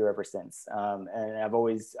a computer ever since, and I've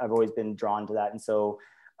always been drawn to that. And so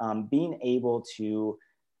being able to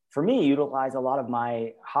for me, utilize a lot of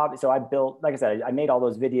my hobby. So I built, like I said, I made all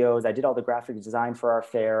those videos. I did all the graphic design for our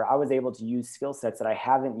fair. I was able to use skill sets that I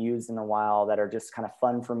haven't used in a while that are just kind of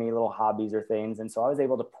fun for me, little hobbies or things. And so I was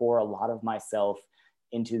able to pour a lot of myself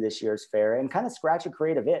into this year's fair and kind of scratch a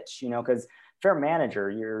creative itch, you know, because fair manager,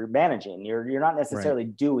 you're managing, you're not necessarily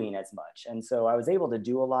doing as much. And so I was able to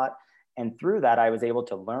do a lot. And through that, I was able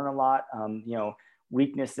to learn a lot, you know,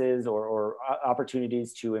 weaknesses or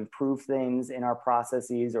opportunities to improve things in our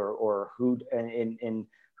processes or who in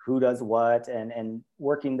who does what and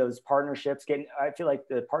working those partnerships. I feel like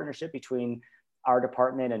the partnership between our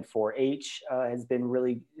department and 4-H has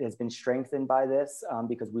been strengthened by this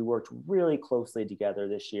because we worked really closely together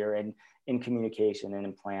this year and in communication and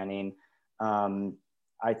in planning.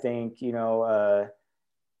 I think, you know,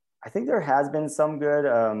 I think there has been some good,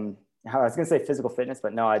 I was going to say physical fitness,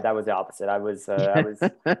 but no, that was the opposite.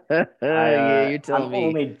 Yeah, you tell I'm me.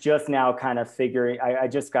 only just now kind of figuring, I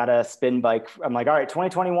just got a spin bike. I'm like, all right,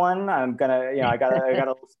 2021, I'm going to, you know, I got a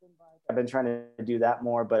little spin bike. I've been trying to do that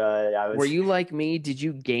more, but Were you like me? Did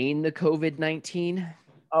you gain the COVID-19?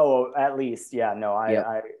 Oh, at least. Yeah, no,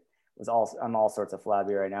 Yep. I'm all sorts of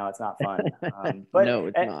flabby right now. It's not fun. But No,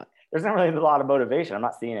 it's not. There's not really a lot of motivation. I'm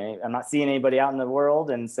not seeing anybody out in the world.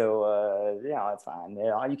 And so, you know, it's fine.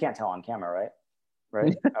 You can't tell on camera, right?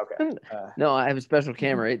 Right. Okay. No, I have a special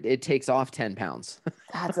camera. It takes off 10 pounds.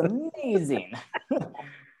 That's amazing.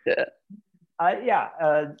 Yeah.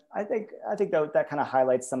 I think that kind of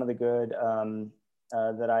highlights some of the good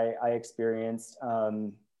that I experienced.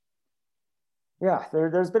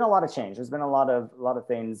 There's been a lot of change. There's been a lot of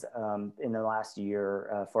things in the last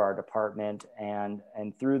year for our department, and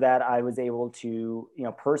through that, I was able to, you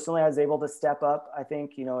know, personally, I was able to step up. I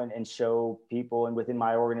think, you know, and show people and within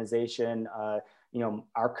my organization, you know,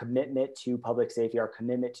 our commitment to public safety, our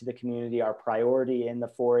commitment to the community, our priority in the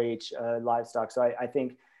 4-H livestock. So I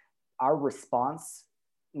think our response,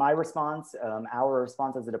 our response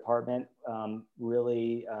as a department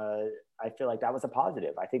really, I feel like that was a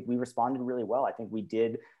positive. I think we responded really well. I think we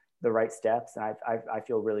did the right steps, and I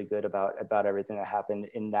feel really good about everything that happened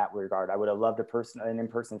in that regard. I would have loved an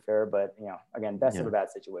in-person fair, but, you know, again, best of a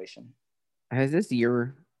bad situation. Has this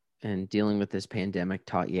year and dealing with this pandemic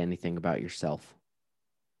taught you anything about yourself?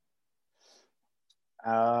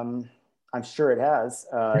 I'm sure it has.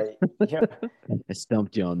 Yeah. I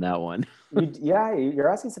stumped you on that one. You're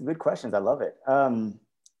asking some good questions. I love it. I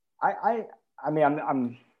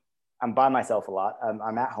mean, I'm by myself a lot.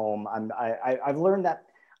 I'm at home. I've learned that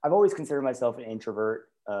I've always considered myself an introvert,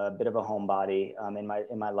 a bit of a homebody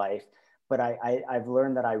in my life. But I've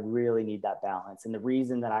learned that I really need that balance. And the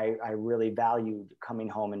reason that I really valued coming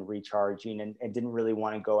home and recharging and didn't really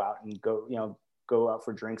want to go out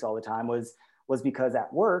for drinks all the time was because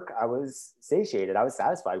at work I was satiated. I was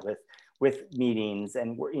satisfied with meetings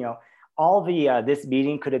and, you know, all the this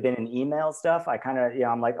meeting could have been an email stuff. I kind of, you know,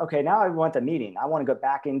 I'm like, okay, now I want the meeting. I want to go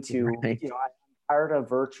back into, you know, I'm tired of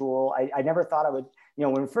virtual. I never thought I would, you know,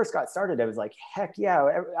 when we first got started, I was like, heck yeah,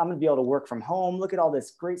 I'm going to be able to work from home. Look at all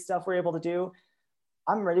this great stuff we're able to do.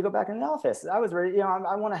 I'm ready to go back in the office. I was ready, you know,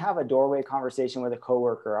 I want to have a doorway conversation with a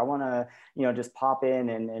coworker. I want to, you know, just pop in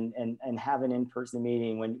and have an in-person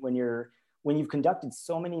meeting when you've conducted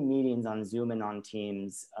so many meetings on Zoom and on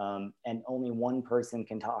Teams, and only one person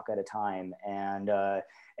can talk at a time, and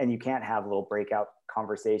you can't have little breakout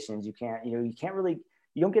conversations. You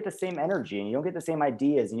don't get the same energy, and you don't get the same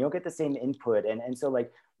ideas, and you don't get the same input. And so,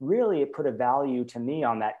 like, really it put a value to me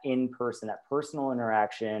on that in-person, that personal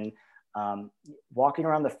interaction. Walking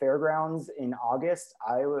around the fairgrounds in August,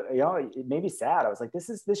 it made me sad. I was like,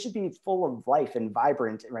 this should be full of life and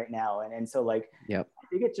vibrant right now. And so, like, yep. I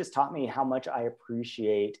think it just taught me how much I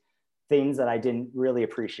appreciate things that I didn't really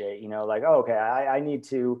appreciate, you know, like, oh, okay, I need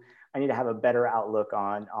to have a better outlook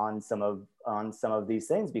on some of these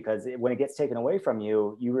things, because when it gets taken away from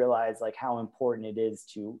you, you realize like how important it is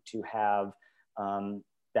to have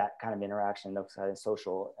that kind of interaction, those kind of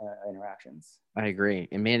social interactions. I agree.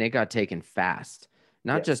 And man, it got taken fast,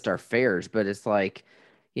 not just our fairs, but it's like,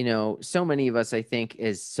 you know, so many of us, I think,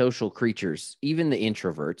 as social creatures, even the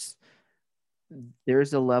introverts,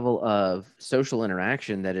 there's a level of social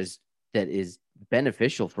interaction that is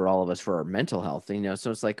beneficial for all of us, for our mental health, you know?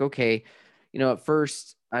 So it's like, okay, you know, at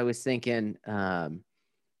first I was thinking,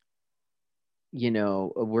 you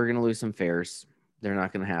know, we're going to lose some fairs. They're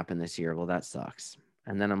not going to happen this year. Well, that sucks.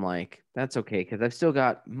 And then I'm like, that's okay, because I've still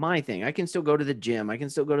got my thing. I can still go to the gym. I can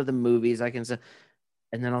still go to the movies. And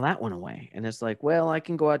then all that went away. And it's like, well, I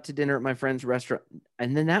can go out to dinner at my friend's restaurant.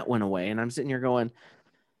 And then that went away. And I'm sitting here going,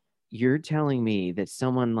 you're telling me that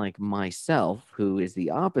someone like myself, who is the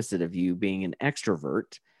opposite of you, being an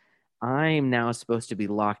extrovert, I'm now supposed to be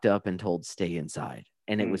locked up and told stay inside.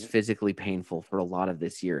 And it was Mhm. physically painful for a lot of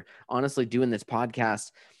this year. Honestly, doing this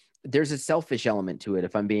podcast, there's a selfish element to it,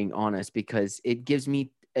 if I'm being honest, because it gives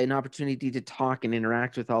me an opportunity to talk and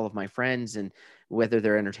interact with all of my friends, and whether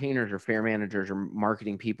they're entertainers or fair managers or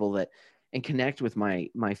marketing people, that and connect with my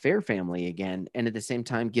fair family again, and at the same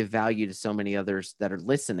time give value to so many others that are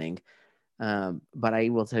listening. But I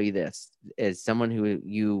will tell you this, as someone who,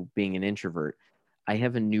 you being an introvert, I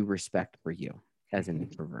have a new respect for you as an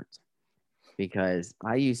introvert, because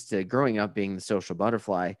I used to, growing up being the social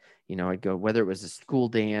butterfly, I'd go, whether it was a school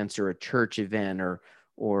dance or a church event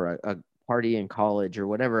or a party in college or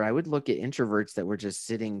whatever, I would look at introverts that were just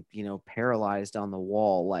sitting, paralyzed on the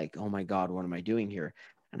wall, like, oh my God, what am I doing here?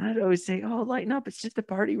 And I'd always say, oh, lighten up. It's just a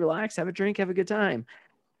party. Relax, have a drink, have a good time.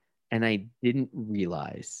 And I didn't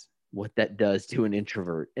realize what that does to an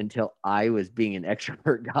introvert until I was being an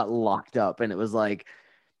extrovert, got locked up. And it was like,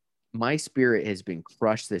 my spirit has been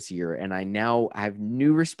crushed this year. And I now have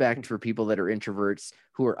new respect for people that are introverts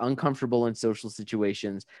who are uncomfortable in social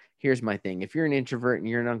situations. Here's my thing. If you're an introvert and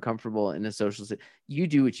you're uncomfortable in a you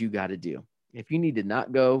do what you got to do. If you need to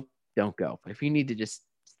not go, don't go. If you need to just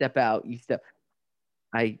step out, you step.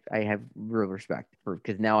 I have real respect for,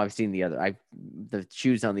 because now I've seen the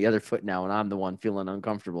shoes on the other foot now, and I'm the one feeling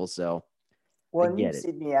uncomfortable. So I Well, and get you've it.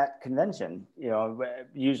 seen me at convention,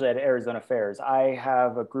 usually at Arizona fairs. I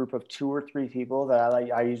have a group of 2 or 3 people that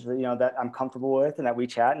I usually, that I'm comfortable with and that we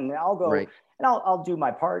chat, and I'll go Right. and I'll do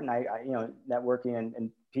my part. And networking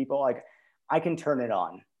and people, like, I can turn it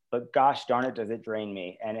on, but gosh darn it, does it drain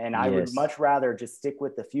me. And I would Yes. much rather just stick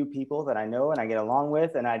with the few people that I know and I get along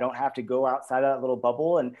with, and I don't have to go outside of that little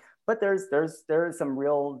bubble. But there's some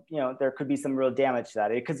real, there could be some real damage to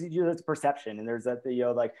that, because there's perception, and there's that,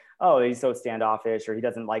 like, oh, he's so standoffish, or he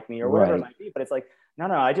doesn't like me, or whatever it Right. might be. But it's like, no,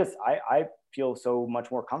 I feel so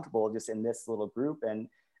much more comfortable just in this little group. And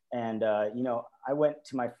I went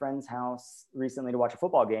to my friend's house recently to watch a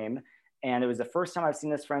football game, and it was the first time I've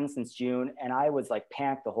seen this friend since June, and I was like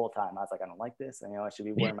panicked the whole time. I was like, I don't like this, and I should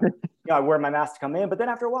be wearing my I wear my mask to come in. But then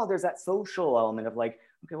after a while, there's that social element of like,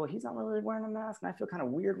 okay, well, he's not really wearing a mask, and I feel kind of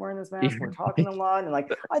weird wearing this mask. We're talking a lot, and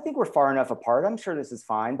like, I think we're far enough apart. I'm sure this is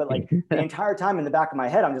fine. But like, the entire time in the back of my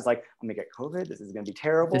head, I'm just like, I'm gonna get COVID. This is gonna be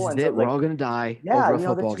terrible. This is And so it. it's We're like, all gonna die yeah, over a there's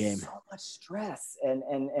football just game. so much stress, and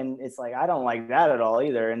it's like, I don't like that at all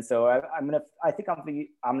either. And so I think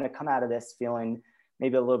I'm gonna come out of this feeling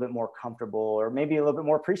maybe a little bit more comfortable, or maybe a little bit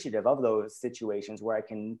more appreciative of those situations where I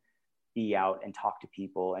can be out and talk to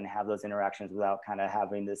people and have those interactions without kind of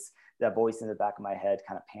having that voice in the back of my head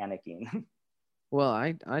kind of panicking. Well,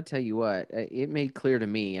 I tell you what, it made clear to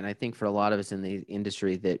me, and I think for a lot of us in the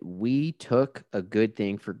industry, that we took a good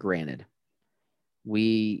thing for granted.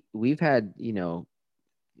 We've had,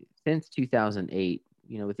 since 2008,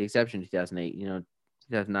 with the exception of 2008,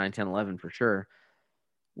 2009, 10, 11 for sure,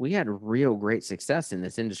 we had real great success in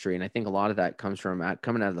this industry. And I think a lot of that comes from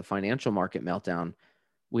coming out of the financial market meltdown.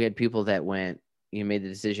 We had people that made the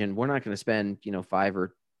decision, we're not going to spend, five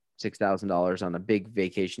or $6,000 on a big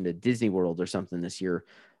vacation to Disney World or something this year.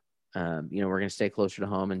 We're going to stay closer to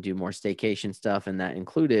home and do more staycation stuff. And that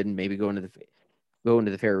included maybe going to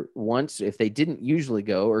the fair once if they didn't usually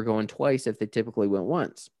go, or going twice if they typically went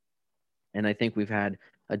once. And I think we've had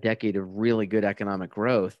a decade of really good economic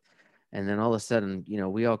growth. And then all of a sudden,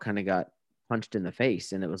 we all kind of got punched in the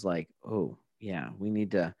face, and it was like, oh yeah, we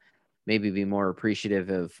need to maybe be more appreciative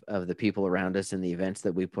of the people around us and the events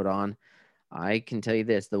that we put on. I can tell you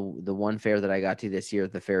this, the one fair that I got to this year,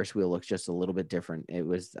 the Ferris wheel looks just a little bit different.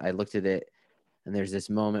 I looked at it, and there's this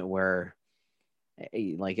moment where I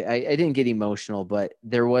didn't get emotional, but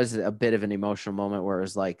there was a bit of an emotional moment where it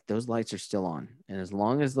was like, those lights are still on. And as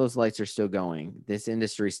long as those lights are still going, this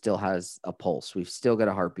industry still has a pulse. We've still got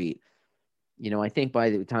a heartbeat. I think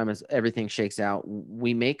by the time as everything shakes out,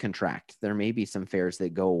 we may contract. There may be some fairs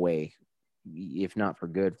that go away, if not for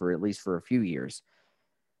good, for at least for a few years.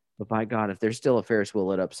 But by God, if there's still a Ferris wheel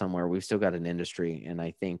lit up somewhere, we've still got an industry. And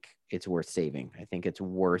I think it's worth saving. I think it's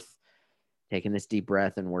worth taking this deep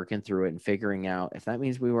breath and working through it and figuring out, if that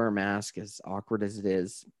means we wear a mask, as awkward as it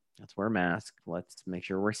is, let's wear a mask. Let's make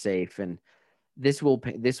sure we're safe. And this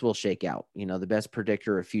will shake out. The best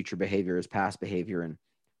predictor of future behavior is past behavior. And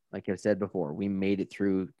like I've said before, we made it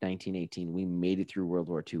through 1918. We made it through World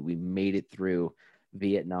War II. We made it through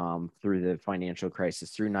Vietnam, through the financial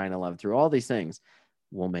crisis, through 9/11, through all these things.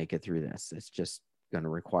 We'll make it through this. It's just going to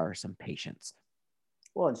require some patience.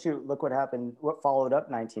 Well, and shoot, look what happened. What followed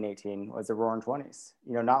up 1918 was the Roaring Twenties.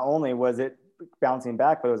 Not only was it bouncing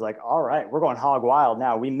back, but it was like, all right, we're going hog wild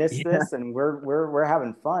now. We missed this, and we're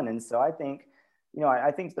having fun. And so I think,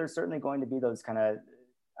 I think there's certainly going to be those kind of,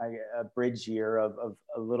 a bridge year of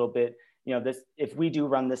a little bit, you know, this, if we do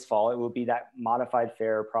run this fall, it will be that modified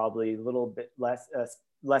fair, probably a little bit less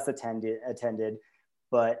attended,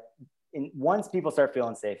 but once people start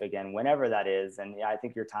feeling safe again, whenever that is, and yeah, I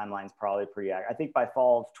think your timeline's probably pretty accurate. I think by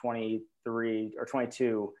fall of 23 or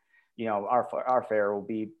 22, you know, our fair will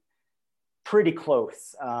be pretty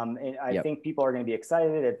close. And I think people are going to be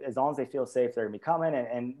excited as long as they feel safe, they're going to be coming.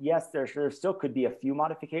 And yes, there still could be a few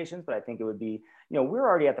modifications, but I think it would be, you know, we're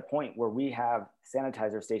already at the point where we have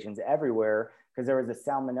sanitizer stations everywhere because there was a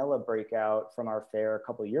salmonella breakout from our fair a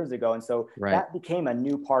couple of years ago. And so that became a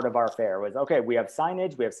new part of our fair was, okay, we have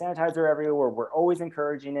signage, we have sanitizer everywhere. We're always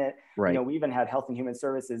encouraging it. You know, we even had Health and Human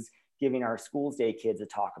Services giving our schools day kids a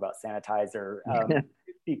talk about sanitizer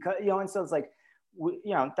because, you know, and so it's like,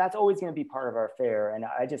 you know, that's always going to be part of our fair. And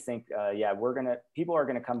I just think, people are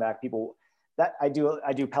going to come back. People that I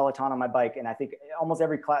do Peloton on my bike. And I think almost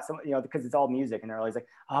every class, you know, because it's all music and they're always like,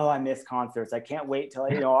 oh, I miss concerts. I can't wait till,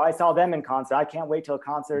 you know, I saw them in concert. I can't wait till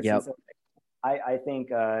concerts. And so I think,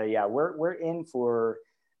 we're in for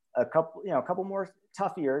a couple more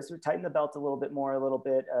tough years. We tighten the belt a little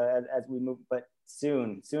bit as we move, but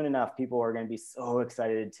soon enough, people are going to be so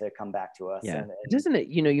excited to come back to us. And doesn't it,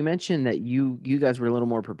 you know, you mentioned that you guys were a little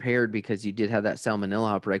more prepared because you did have that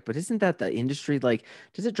salmonella outbreak, but isn't that the industry? Like,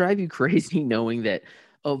 does it drive you crazy knowing that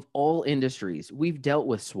of all industries, we've dealt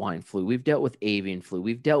with swine flu, we've dealt with avian flu,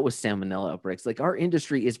 we've dealt with salmonella outbreaks. Like, our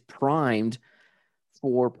industry is primed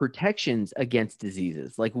for protections against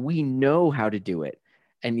diseases. Like, we know how to do it.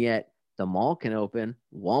 And yet the mall can open,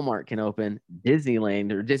 Walmart can open,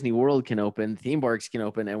 Disneyland or Disney World can open, theme parks can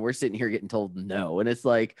open, and we're sitting here getting told no. And it's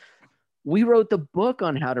like, we wrote the book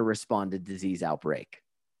on how to respond to disease outbreak,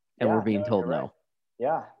 and we're being told no.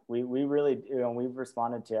 Yeah, we really, you know, we've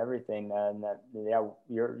responded to everything, and that,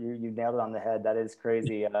 you nailed it on the head. That is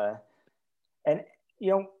crazy. And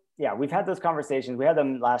you know, we've had those conversations. We had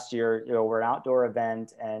them last year. You know, we're an outdoor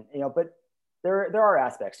event, and you know, but there are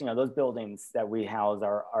aspects, you know, those buildings that we house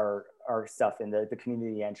our stuff in the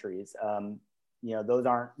community entries. You know, those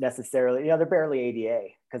aren't necessarily, you know, they're barely ADA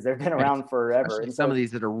because they've been around forever. And some of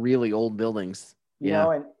these that are really old buildings. You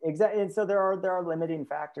know, and so there are limiting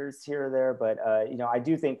factors here or there, but you know, I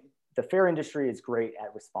do think the fair industry is great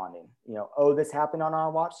at responding. You know, oh, this happened on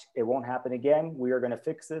our watch, it won't happen again. We are going to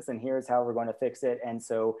fix this, and here's how we're going to fix it. And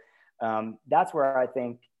so that's where I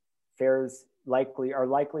think fairs are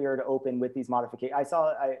likelier to open with these modifications.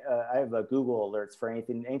 I have a Google alerts for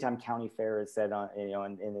anytime county fair is said on, you know,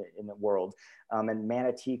 in the world, and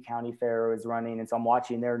Manatee County Fair is running, and so I'm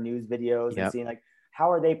watching their news videos and seeing like, how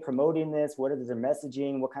are they promoting this? What is their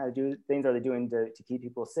messaging? What kind of things are they doing to keep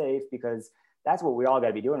people safe? Because that's what we all got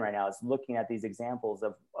to be doing right now, is looking at these examples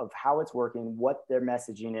of how it's working, what their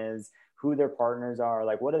messaging is, who their partners are,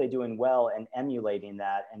 like what are they doing well, and emulating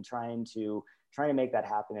that and trying to make that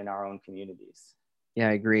happen in our own communities. Yeah,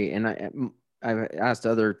 I agree. And I've asked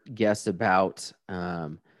other guests about,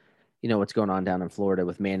 you know, what's going on down in Florida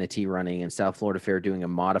with Manatee running and South Florida Fair doing a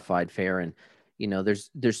modified fair. And, you know,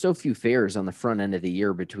 there's so few fairs on the front end of the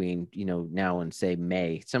year between, you know, now and say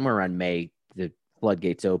May, somewhere around May, the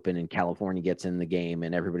floodgates open and California gets in the game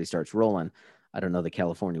and everybody starts rolling. I don't know that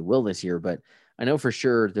California will this year, but I know for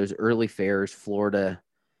sure those early fairs, Florida,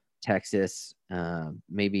 Texas,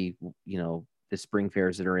 maybe, you know, the spring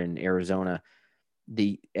fairs that are in Arizona,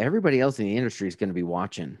 everybody else in the industry is going to be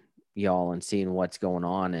watching y'all and seeing what's going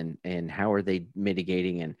on and how are they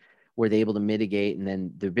mitigating, and were they able to mitigate? And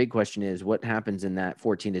then the big question is, what happens in that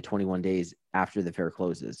 14 to 21 days after the fair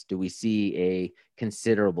closes? Do we see a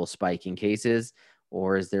considerable spike in cases,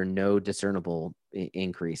 or is there no discernible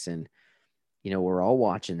increase? And, you know, we're all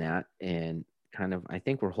watching that, and kind of, I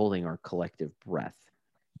think we're holding our collective breath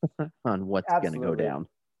on what's going to go down.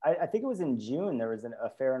 I think it was in June, there was a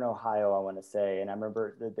fair in Ohio, I want to say. And I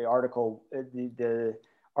remember the article, the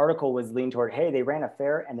article was leaned toward, hey, they ran a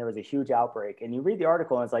fair and there was a huge outbreak. And you read the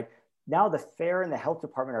article and it's like, now the fair and the health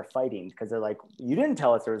department are fighting because they're like, you didn't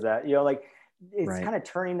tell us there was that, you know, like it's kind of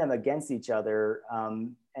turning them against each other.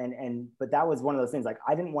 But that was one of those things, like,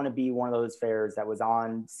 I didn't want to be one of those fairs that was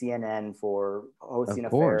on CNN for hosting a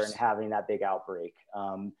fair and having that big outbreak.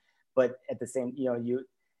 But at the same, you know,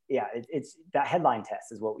 it's that headline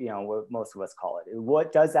test is what, you know, what most of us call it.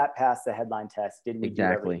 What does that pass the headline test? Did we do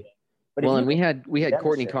everything? But well, and we had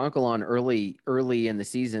Courtney Conkle on early in the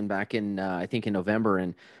season back in I think in November,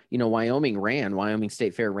 and you know, Wyoming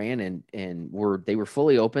State Fair ran, and they were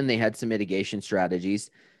fully open. They had some mitigation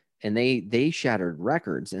strategies, and they shattered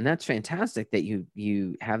records, and that's fantastic that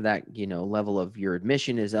you have that, you know, level of your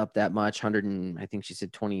admission is up that much, 100 and I think she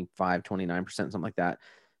said 29%, something like that.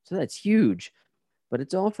 So that's huge. But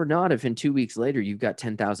it's all for naught if in 2 weeks later you've got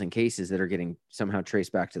 10,000 cases that are getting somehow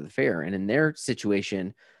traced back to the fair. And in their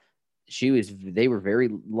situation, they were very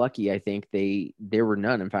lucky. I think there were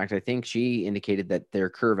none. In fact, I think she indicated that their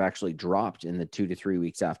curve actually dropped in the 2 to 3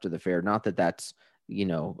 weeks after the fair. Not that that's,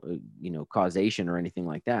 causation or anything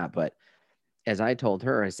like that. But as I told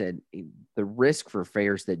her, I said, the risk for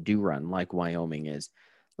fairs that do run like Wyoming is,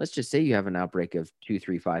 let's just say you have an outbreak of 2,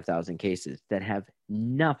 3, 5,000 cases that have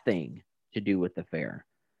nothing to do with the fair.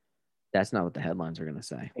 That's not what the headlines are going to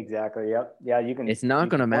say. Exactly. Yep. Yeah. It's not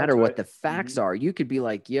going to matter what the facts are. You could be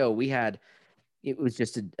like, yo, it was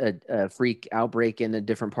just a freak outbreak in a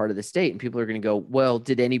different part of the state. And people are going to go, well,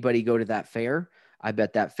 did anybody go to that fair? I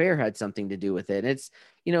bet that fair had something to do with it. And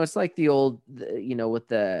it's like the old, with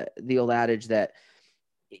the old adage that,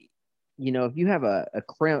 if you have a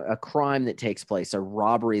crime that takes place, a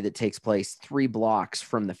robbery that takes place 3 blocks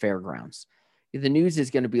from the fairgrounds, the news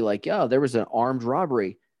is going to be like, oh, there was an armed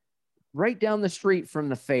robbery right down the street from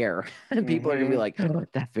the fair. And people are going to be like, oh,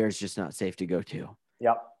 that fair is just not safe to go to.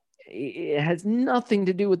 Yep. It has nothing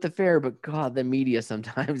to do with the fair, but God, the media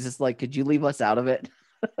sometimes is like, could you leave us out of it?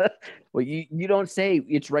 Well, you don't say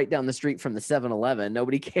it's right down the street from the 7-Eleven.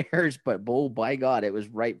 Nobody cares, but by God, it was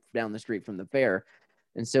right down the street from the fair.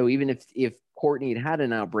 And so even if Courtney had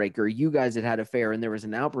an outbreak or you guys had a fair and there was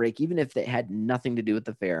an outbreak, even if it had nothing to do with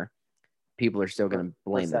the fair, people are still going to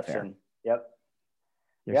blame the fair. Yep.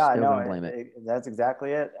 They're still gonna blame it. That's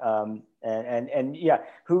exactly it. And yeah,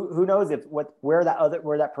 who knows where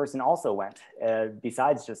that person also went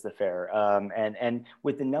besides just the fair. And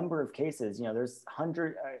with the number of cases, there's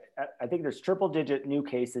I think there's triple digit new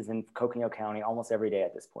cases in Coconino County almost every day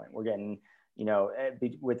at this point. We're getting,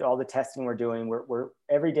 with all the testing we're doing, we're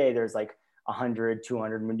every day there's like 100,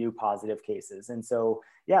 200 new positive cases. And so,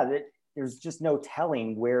 yeah, there's just no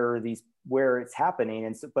telling where it's happening.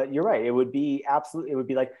 And so, but you're right. It would be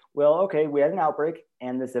like, well, okay, we had an outbreak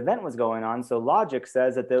and this event was going on. So logic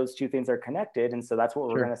says that those two things are connected. And so that's what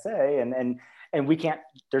we're going to say. And we can't,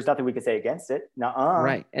 there's nothing we can say against it. Nuh-uh.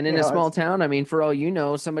 Right. And in a small town, I mean, for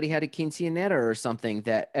all somebody had a quinceanera or something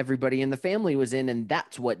that everybody in the family was in, and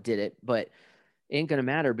that's what did it. But it ain't going to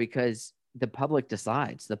matter because the public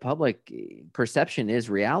decides. The public perception is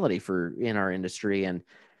reality in our industry. And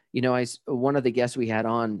one of the guests we had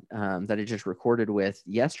on that I just recorded with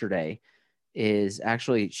yesterday is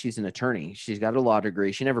actually, she's an attorney. She's got a law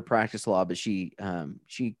degree. She never practiced law, but she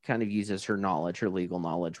kind of uses her legal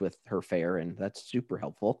knowledge with her fair, and that's super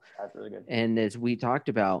helpful. That's really good. And as we talked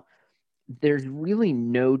about, there's really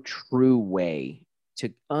no true way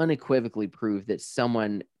to unequivocally prove that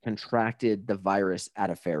someone contracted the virus at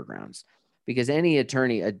a fairgrounds. Because any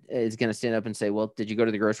attorney is going to stand up and say, well, did you go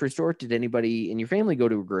to the grocery store? Did anybody in your family go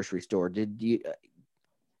to a grocery store?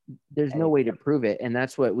 There's no way to prove it. And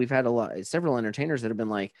that's what we've had several entertainers that have been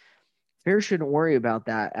like, fair shouldn't worry about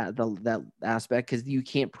that aspect because you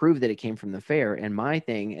can't prove that it came from the fair. And my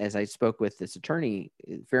thing, as I spoke with this attorney,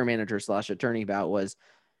 fair manager / attorney about, was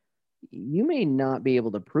you may not be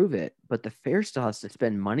able to prove it, but the fair still has to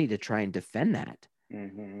spend money to try and defend that.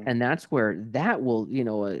 Mm-hmm. And that's where that will,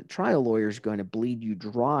 a trial lawyer is going to bleed you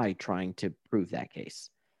dry trying to prove that case.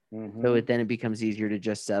 Mm-hmm. So then it becomes easier to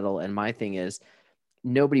just settle. And my thing is,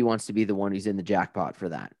 nobody wants to be the one who's in the jackpot for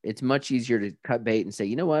that. It's much easier to cut bait and say,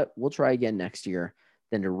 you know what, we'll try again next year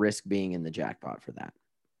than to risk being in the jackpot for that.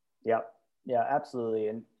 Yeah, absolutely.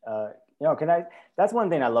 And, that's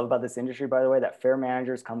one thing I love about this industry, by the way, that fair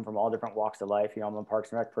managers come from all different walks of life. I'm a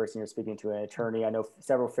Parks and Rec person. You're speaking to an attorney. I know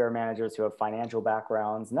several fair managers who have financial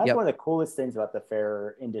backgrounds. And that's one of the coolest things about the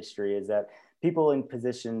fair industry is that people in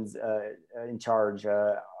positions in charge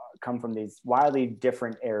come from these wildly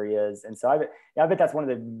different areas. And so I bet that's one of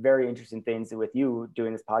the very interesting things with you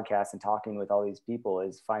doing this podcast and talking with all these people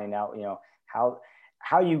is finding out,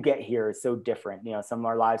 how you get here is so different. Some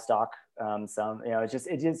are livestock, some,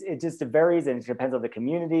 it just varies and it depends on the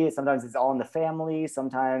community. Sometimes it's all in the family.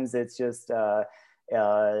 Sometimes it's just, that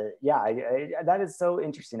is so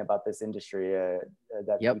interesting about this industry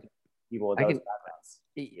that people with those backgrounds.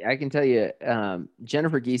 I can tell you,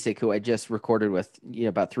 Jennifer Giesick, who I just recorded with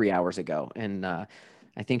about 3 hours ago. And I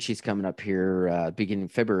think she's coming up here beginning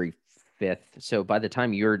February 5th. So by the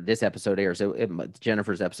time this episode airs,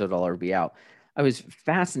 Jennifer's episode will already be out. I was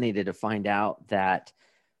fascinated to find out that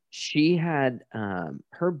she had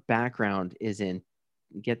her background is in,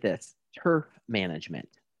 get this, turf management.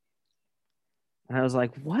 And I was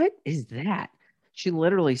like, what is that? She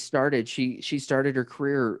literally started, she started her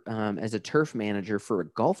career as a turf manager for a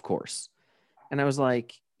golf course. And I was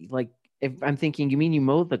like, if I'm thinking, you mean you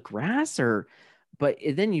mowed the grass or But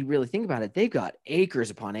then you really think about it, they've got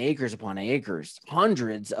acres upon acres upon acres,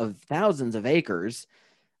 hundreds of thousands of acres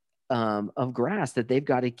of grass that they've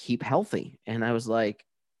got to keep healthy. And I was like,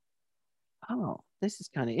 oh, this is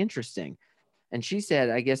kind of interesting. And she said,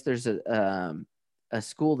 I guess there's a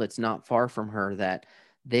school that's not far from her that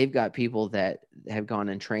they've got people that have gone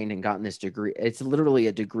and trained and gotten this degree. It's literally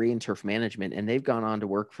a degree in turf management, and they've gone on to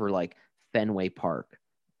work for like Fenway Park,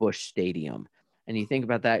 Busch Stadium. And you think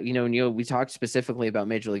about that, we talked specifically about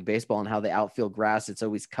Major League Baseball and how the outfield grass, it's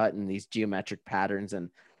always cut in these geometric patterns. And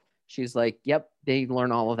she's like, yep, they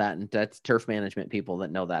learn all of that. And that's turf management people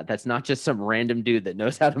that know that. That's not just some random dude that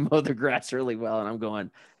knows how to mow the grass really well. And I'm going,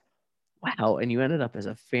 wow. And you ended up as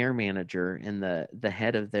a fair manager and the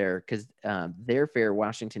head of because their fair,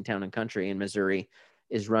 Washington Town and Country in Missouri,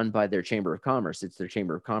 is run by their Chamber of Commerce. It's their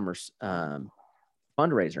Chamber of Commerce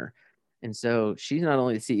fundraiser. And so she's not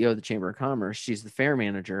only the CEO of the Chamber of Commerce, she's the fair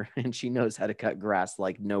manager, and she knows how to cut grass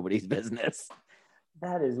like nobody's business.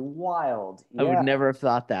 That is wild. I would never have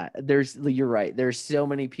thought that. You're right. There's so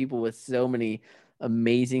many people with so many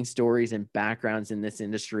amazing stories and backgrounds in this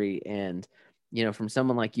industry. And, from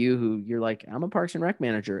someone like you, who you're like, I'm a Parks and Rec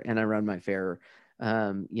manager and I run my fair.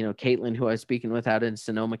 Caitlin, who I was speaking with out in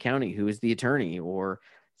Sonoma County, who is the attorney, or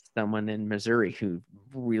someone in Missouri who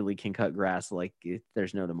really can cut grass like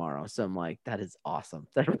there's no tomorrow. So I'm like, that is awesome.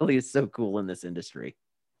 That really is so cool in this industry.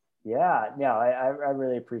 Yeah, no, I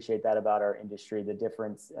really appreciate that about our industry, the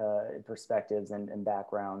different perspectives and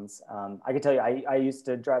backgrounds. I can tell you, I used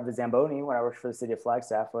to drive the Zamboni when I worked for the city of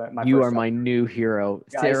Flagstaff. You are my new hero.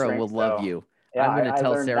 Sarah will love you. Yeah, I'm going to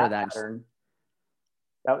tell Sarah that.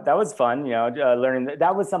 That was fun, learning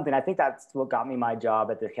that was something. I think that's what got me my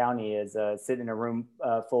job at the county, is sitting in a room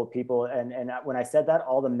full of people. And when I said that,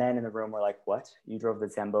 all the men in the room were like, "What? You drove the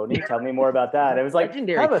Zamboni? Tell me more about that." It was like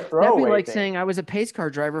legendary. Kind of a throwaway. That'd be like thing. saying I was a pace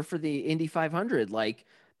car driver for the Indy 500. Like,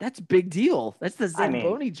 that's a big deal. That's the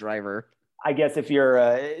Zamboni driver. I guess if you're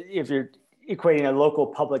equating a local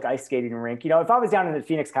public ice skating rink, if I was down in the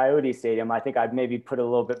Phoenix Coyote Stadium, I think I'd maybe put a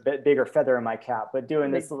little bit bigger feather in my cap. But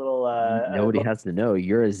doing this little nobody has to know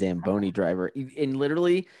you're a Zamboni driver. And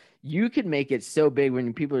literally, you could make it so big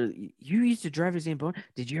when you used to drive a Zamboni.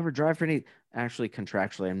 Did you ever drive for any? Actually,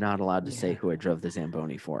 contractually, I'm not allowed to say who I drove the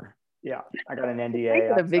Zamboni for. Yeah, I got an NDA.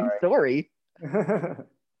 That's a big story.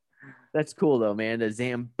 That's cool though, man. A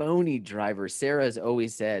Zamboni driver. Sarah's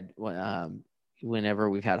always said, whenever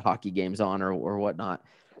we've had hockey games on or whatnot,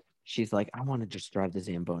 she's like, I want to just drive the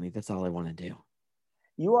Zamboni. That's all I want to do.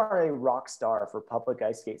 You are a rock star for public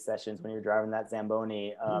ice skate sessions when you're driving that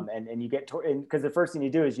Zamboni. And you get because the first thing you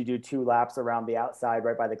do is you do 2 laps around the outside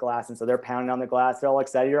right by the glass. And so they're pounding on the glass. They're all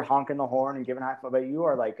excited. You're honking the horn and giving high five, but you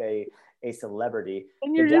are like a celebrity.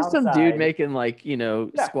 And you're just some dude making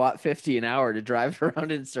squat 50 an hour to drive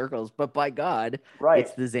around in circles. But by God,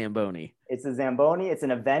 it's the Zamboni. It's the Zamboni. It's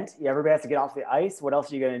an event. Everybody has to get off the ice. What else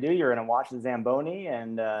are you going to do? You're going to watch the Zamboni.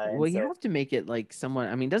 You have to make it like someone.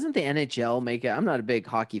 I mean, doesn't the NHL make it? I'm not a big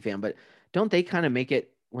hockey fan, but don't they kind of make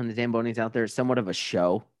it when the Zamboni's out there somewhat of a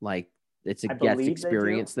show? Like it's a guest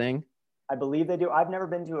experience thing. I believe they do. I've never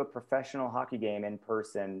been to a professional hockey game in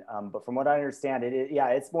person, but from what I understand,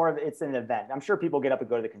 it's an event. I'm sure people get up and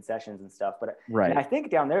go to the concessions and stuff, but right. And I think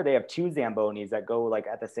down there they have 2 Zambonis that go like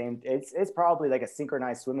at the same. It's probably like a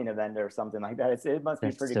synchronized swimming event or something like that. It must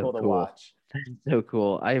be pretty cool to watch. That's so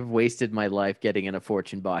cool. I've wasted my life getting in a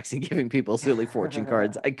fortune box and giving people silly fortune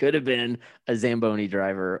cards. I could have been a Zamboni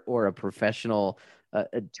driver or a professional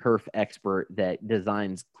a turf expert that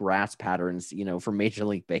designs grass patterns, for Major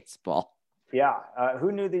League Baseball. Yeah.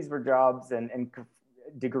 Who knew these were jobs and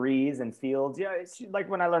degrees and fields? Yeah. It's like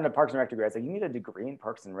when I learned a Parks and Rec degree, I was like, you need a degree in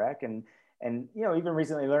Parks and Rec. And even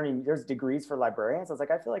recently learning there's degrees for librarians. I was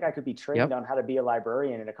like, I feel like I could be trained on how to be a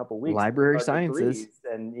librarian in a couple of weeks. Library sciences.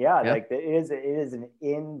 And like it is an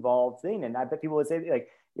involved thing. And I bet people would say like,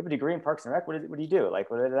 you have a degree in Parks and Rec. What do you do? Like,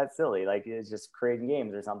 that's silly. Like it's just creating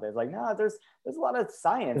games or something. It's like, no, there's a lot of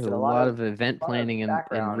science. There's a lot of event planning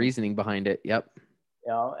and reasoning behind it. Yep.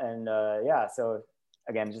 So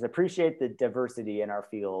again, just appreciate the diversity in our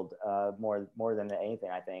field more than anything,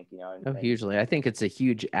 I think, hugely. I think it's a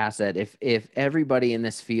huge asset. If everybody in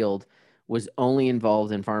this field was only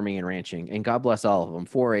involved in farming and ranching, and God bless all of them,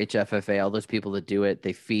 4-H, FFA, all those people that do it,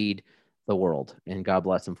 they feed the world, and God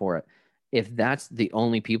bless them for it. If that's the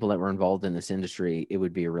only people that were involved in this industry, it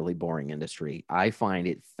would be a really boring industry. I find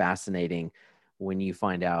it fascinating when you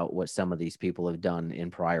find out what some of these people have done in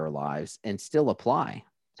prior lives and still apply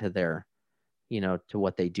to their, to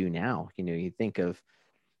what they do now. You think of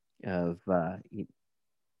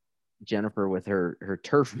Jennifer with her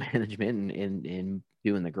turf management and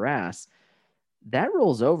doing the grass. that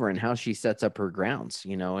rolls over in how she sets up her grounds,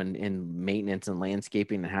 and maintenance and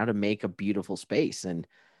landscaping and how to make a beautiful space. And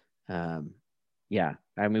yeah,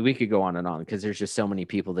 I mean, we could go on and on because there's just so many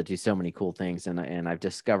people that do so many cool things. And I've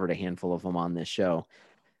discovered a handful of them on this show.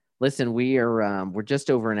 Listen, we're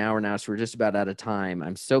just over an hour now, so we're just about out of time.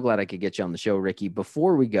 I'm so glad I could get you on the show, Ricky.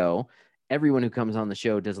 Before we go, everyone who comes on the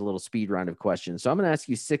show does a little speed round of questions. So I'm going to ask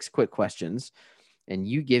you 6 quick questions, and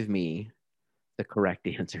you give me the correct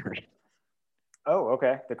answer. Oh,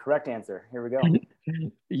 okay. The correct answer. Here we go.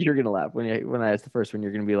 You're going to laugh when I ask the first one.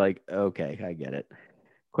 You're going to be like, okay, I get it.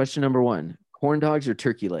 Question number 1, corn dogs or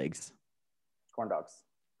turkey legs? Corn dogs.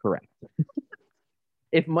 Correct.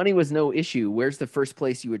 If money was no issue, where's the first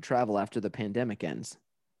place you would travel after the pandemic ends?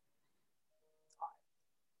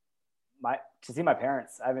 To see my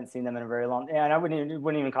parents. I haven't seen them in a very long, and it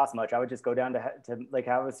wouldn't even cost much. I would just go down to Lake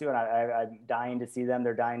Havasu, and I'm dying to see them.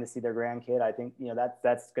 They're dying to see their grandkid. I think,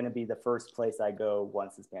 that's going to be the first place I go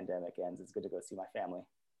once this pandemic ends. It's good to go see my family.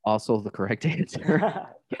 Also the correct answer.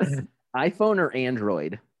 Yes. iPhone or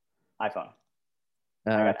Android? iPhone.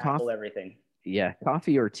 I got Apple everything. Yeah.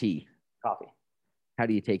 Coffee or tea? Coffee. How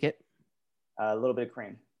do you take it? A little bit of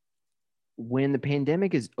cream. When the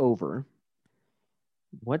pandemic is over,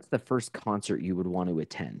 what's the first concert you would want to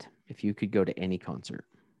attend if you could go to any concert?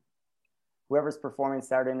 Whoever's performing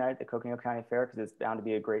Saturday night at the Coconino County Fair, because it's bound to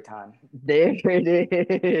be a great time. There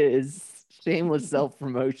it is. Shameless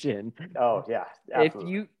self-promotion. Oh, yeah.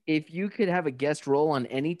 Absolutely. If you could have a guest role on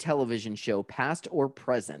any television show, past or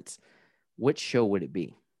present, which show would it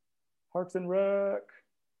be? Parks and Rec.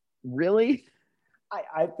 Really?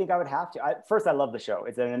 I think I would have to. First, I love the show.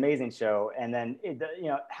 It's an amazing show. And then,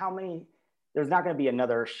 there's not going to be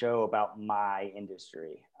another show about my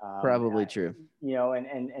industry. Probably true.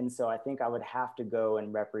 And so I think I would have to go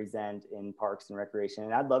and represent in Parks and Recreation.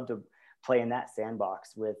 And I'd love to play in that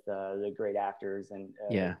sandbox with the great actors and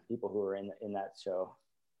people who are in that show.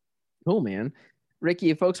 Cool, man.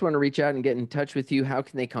 Ricky, if folks want to reach out and get in touch with you, how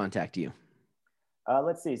can they contact you?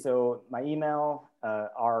 Let's see. So my email,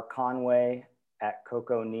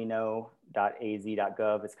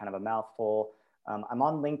 rconway@coconino.az.gov. It's kind of a mouthful. I'm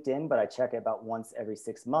on LinkedIn, but I check it about once every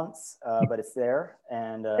 6 months, but it's there.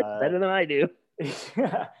 And better than I do.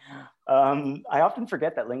 I often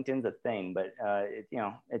forget that LinkedIn's a thing, but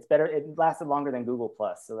it's better. It lasted longer than Google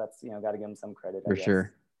Plus. So that's, got to give them some credit. For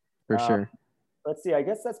sure. Let's see. I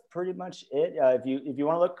guess that's pretty much it. If you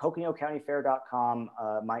want to look, CoconinoCountyFair.com,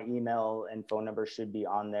 my email and phone number should be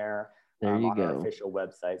on there. There you on go. Our official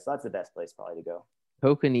website. So that's the best place probably to go.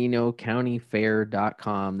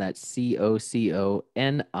 CoconinoCountyFair.com. That's CoConino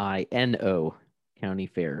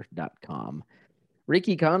countyfair.com.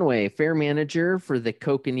 Ricky Conway, fair manager for the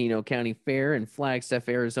Coconino County Fair in Flagstaff,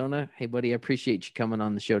 Arizona. Hey, buddy, I appreciate you coming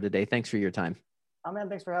on the show today. Thanks for your time. Oh, man,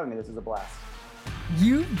 thanks for having me. This is a blast.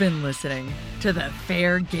 You've been listening to the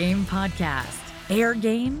Fair Game Podcast. Fair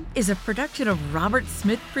Game is a production of Robert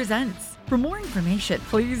Smith Presents. For more information,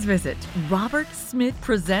 please visit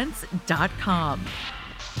robertsmithpresents.com.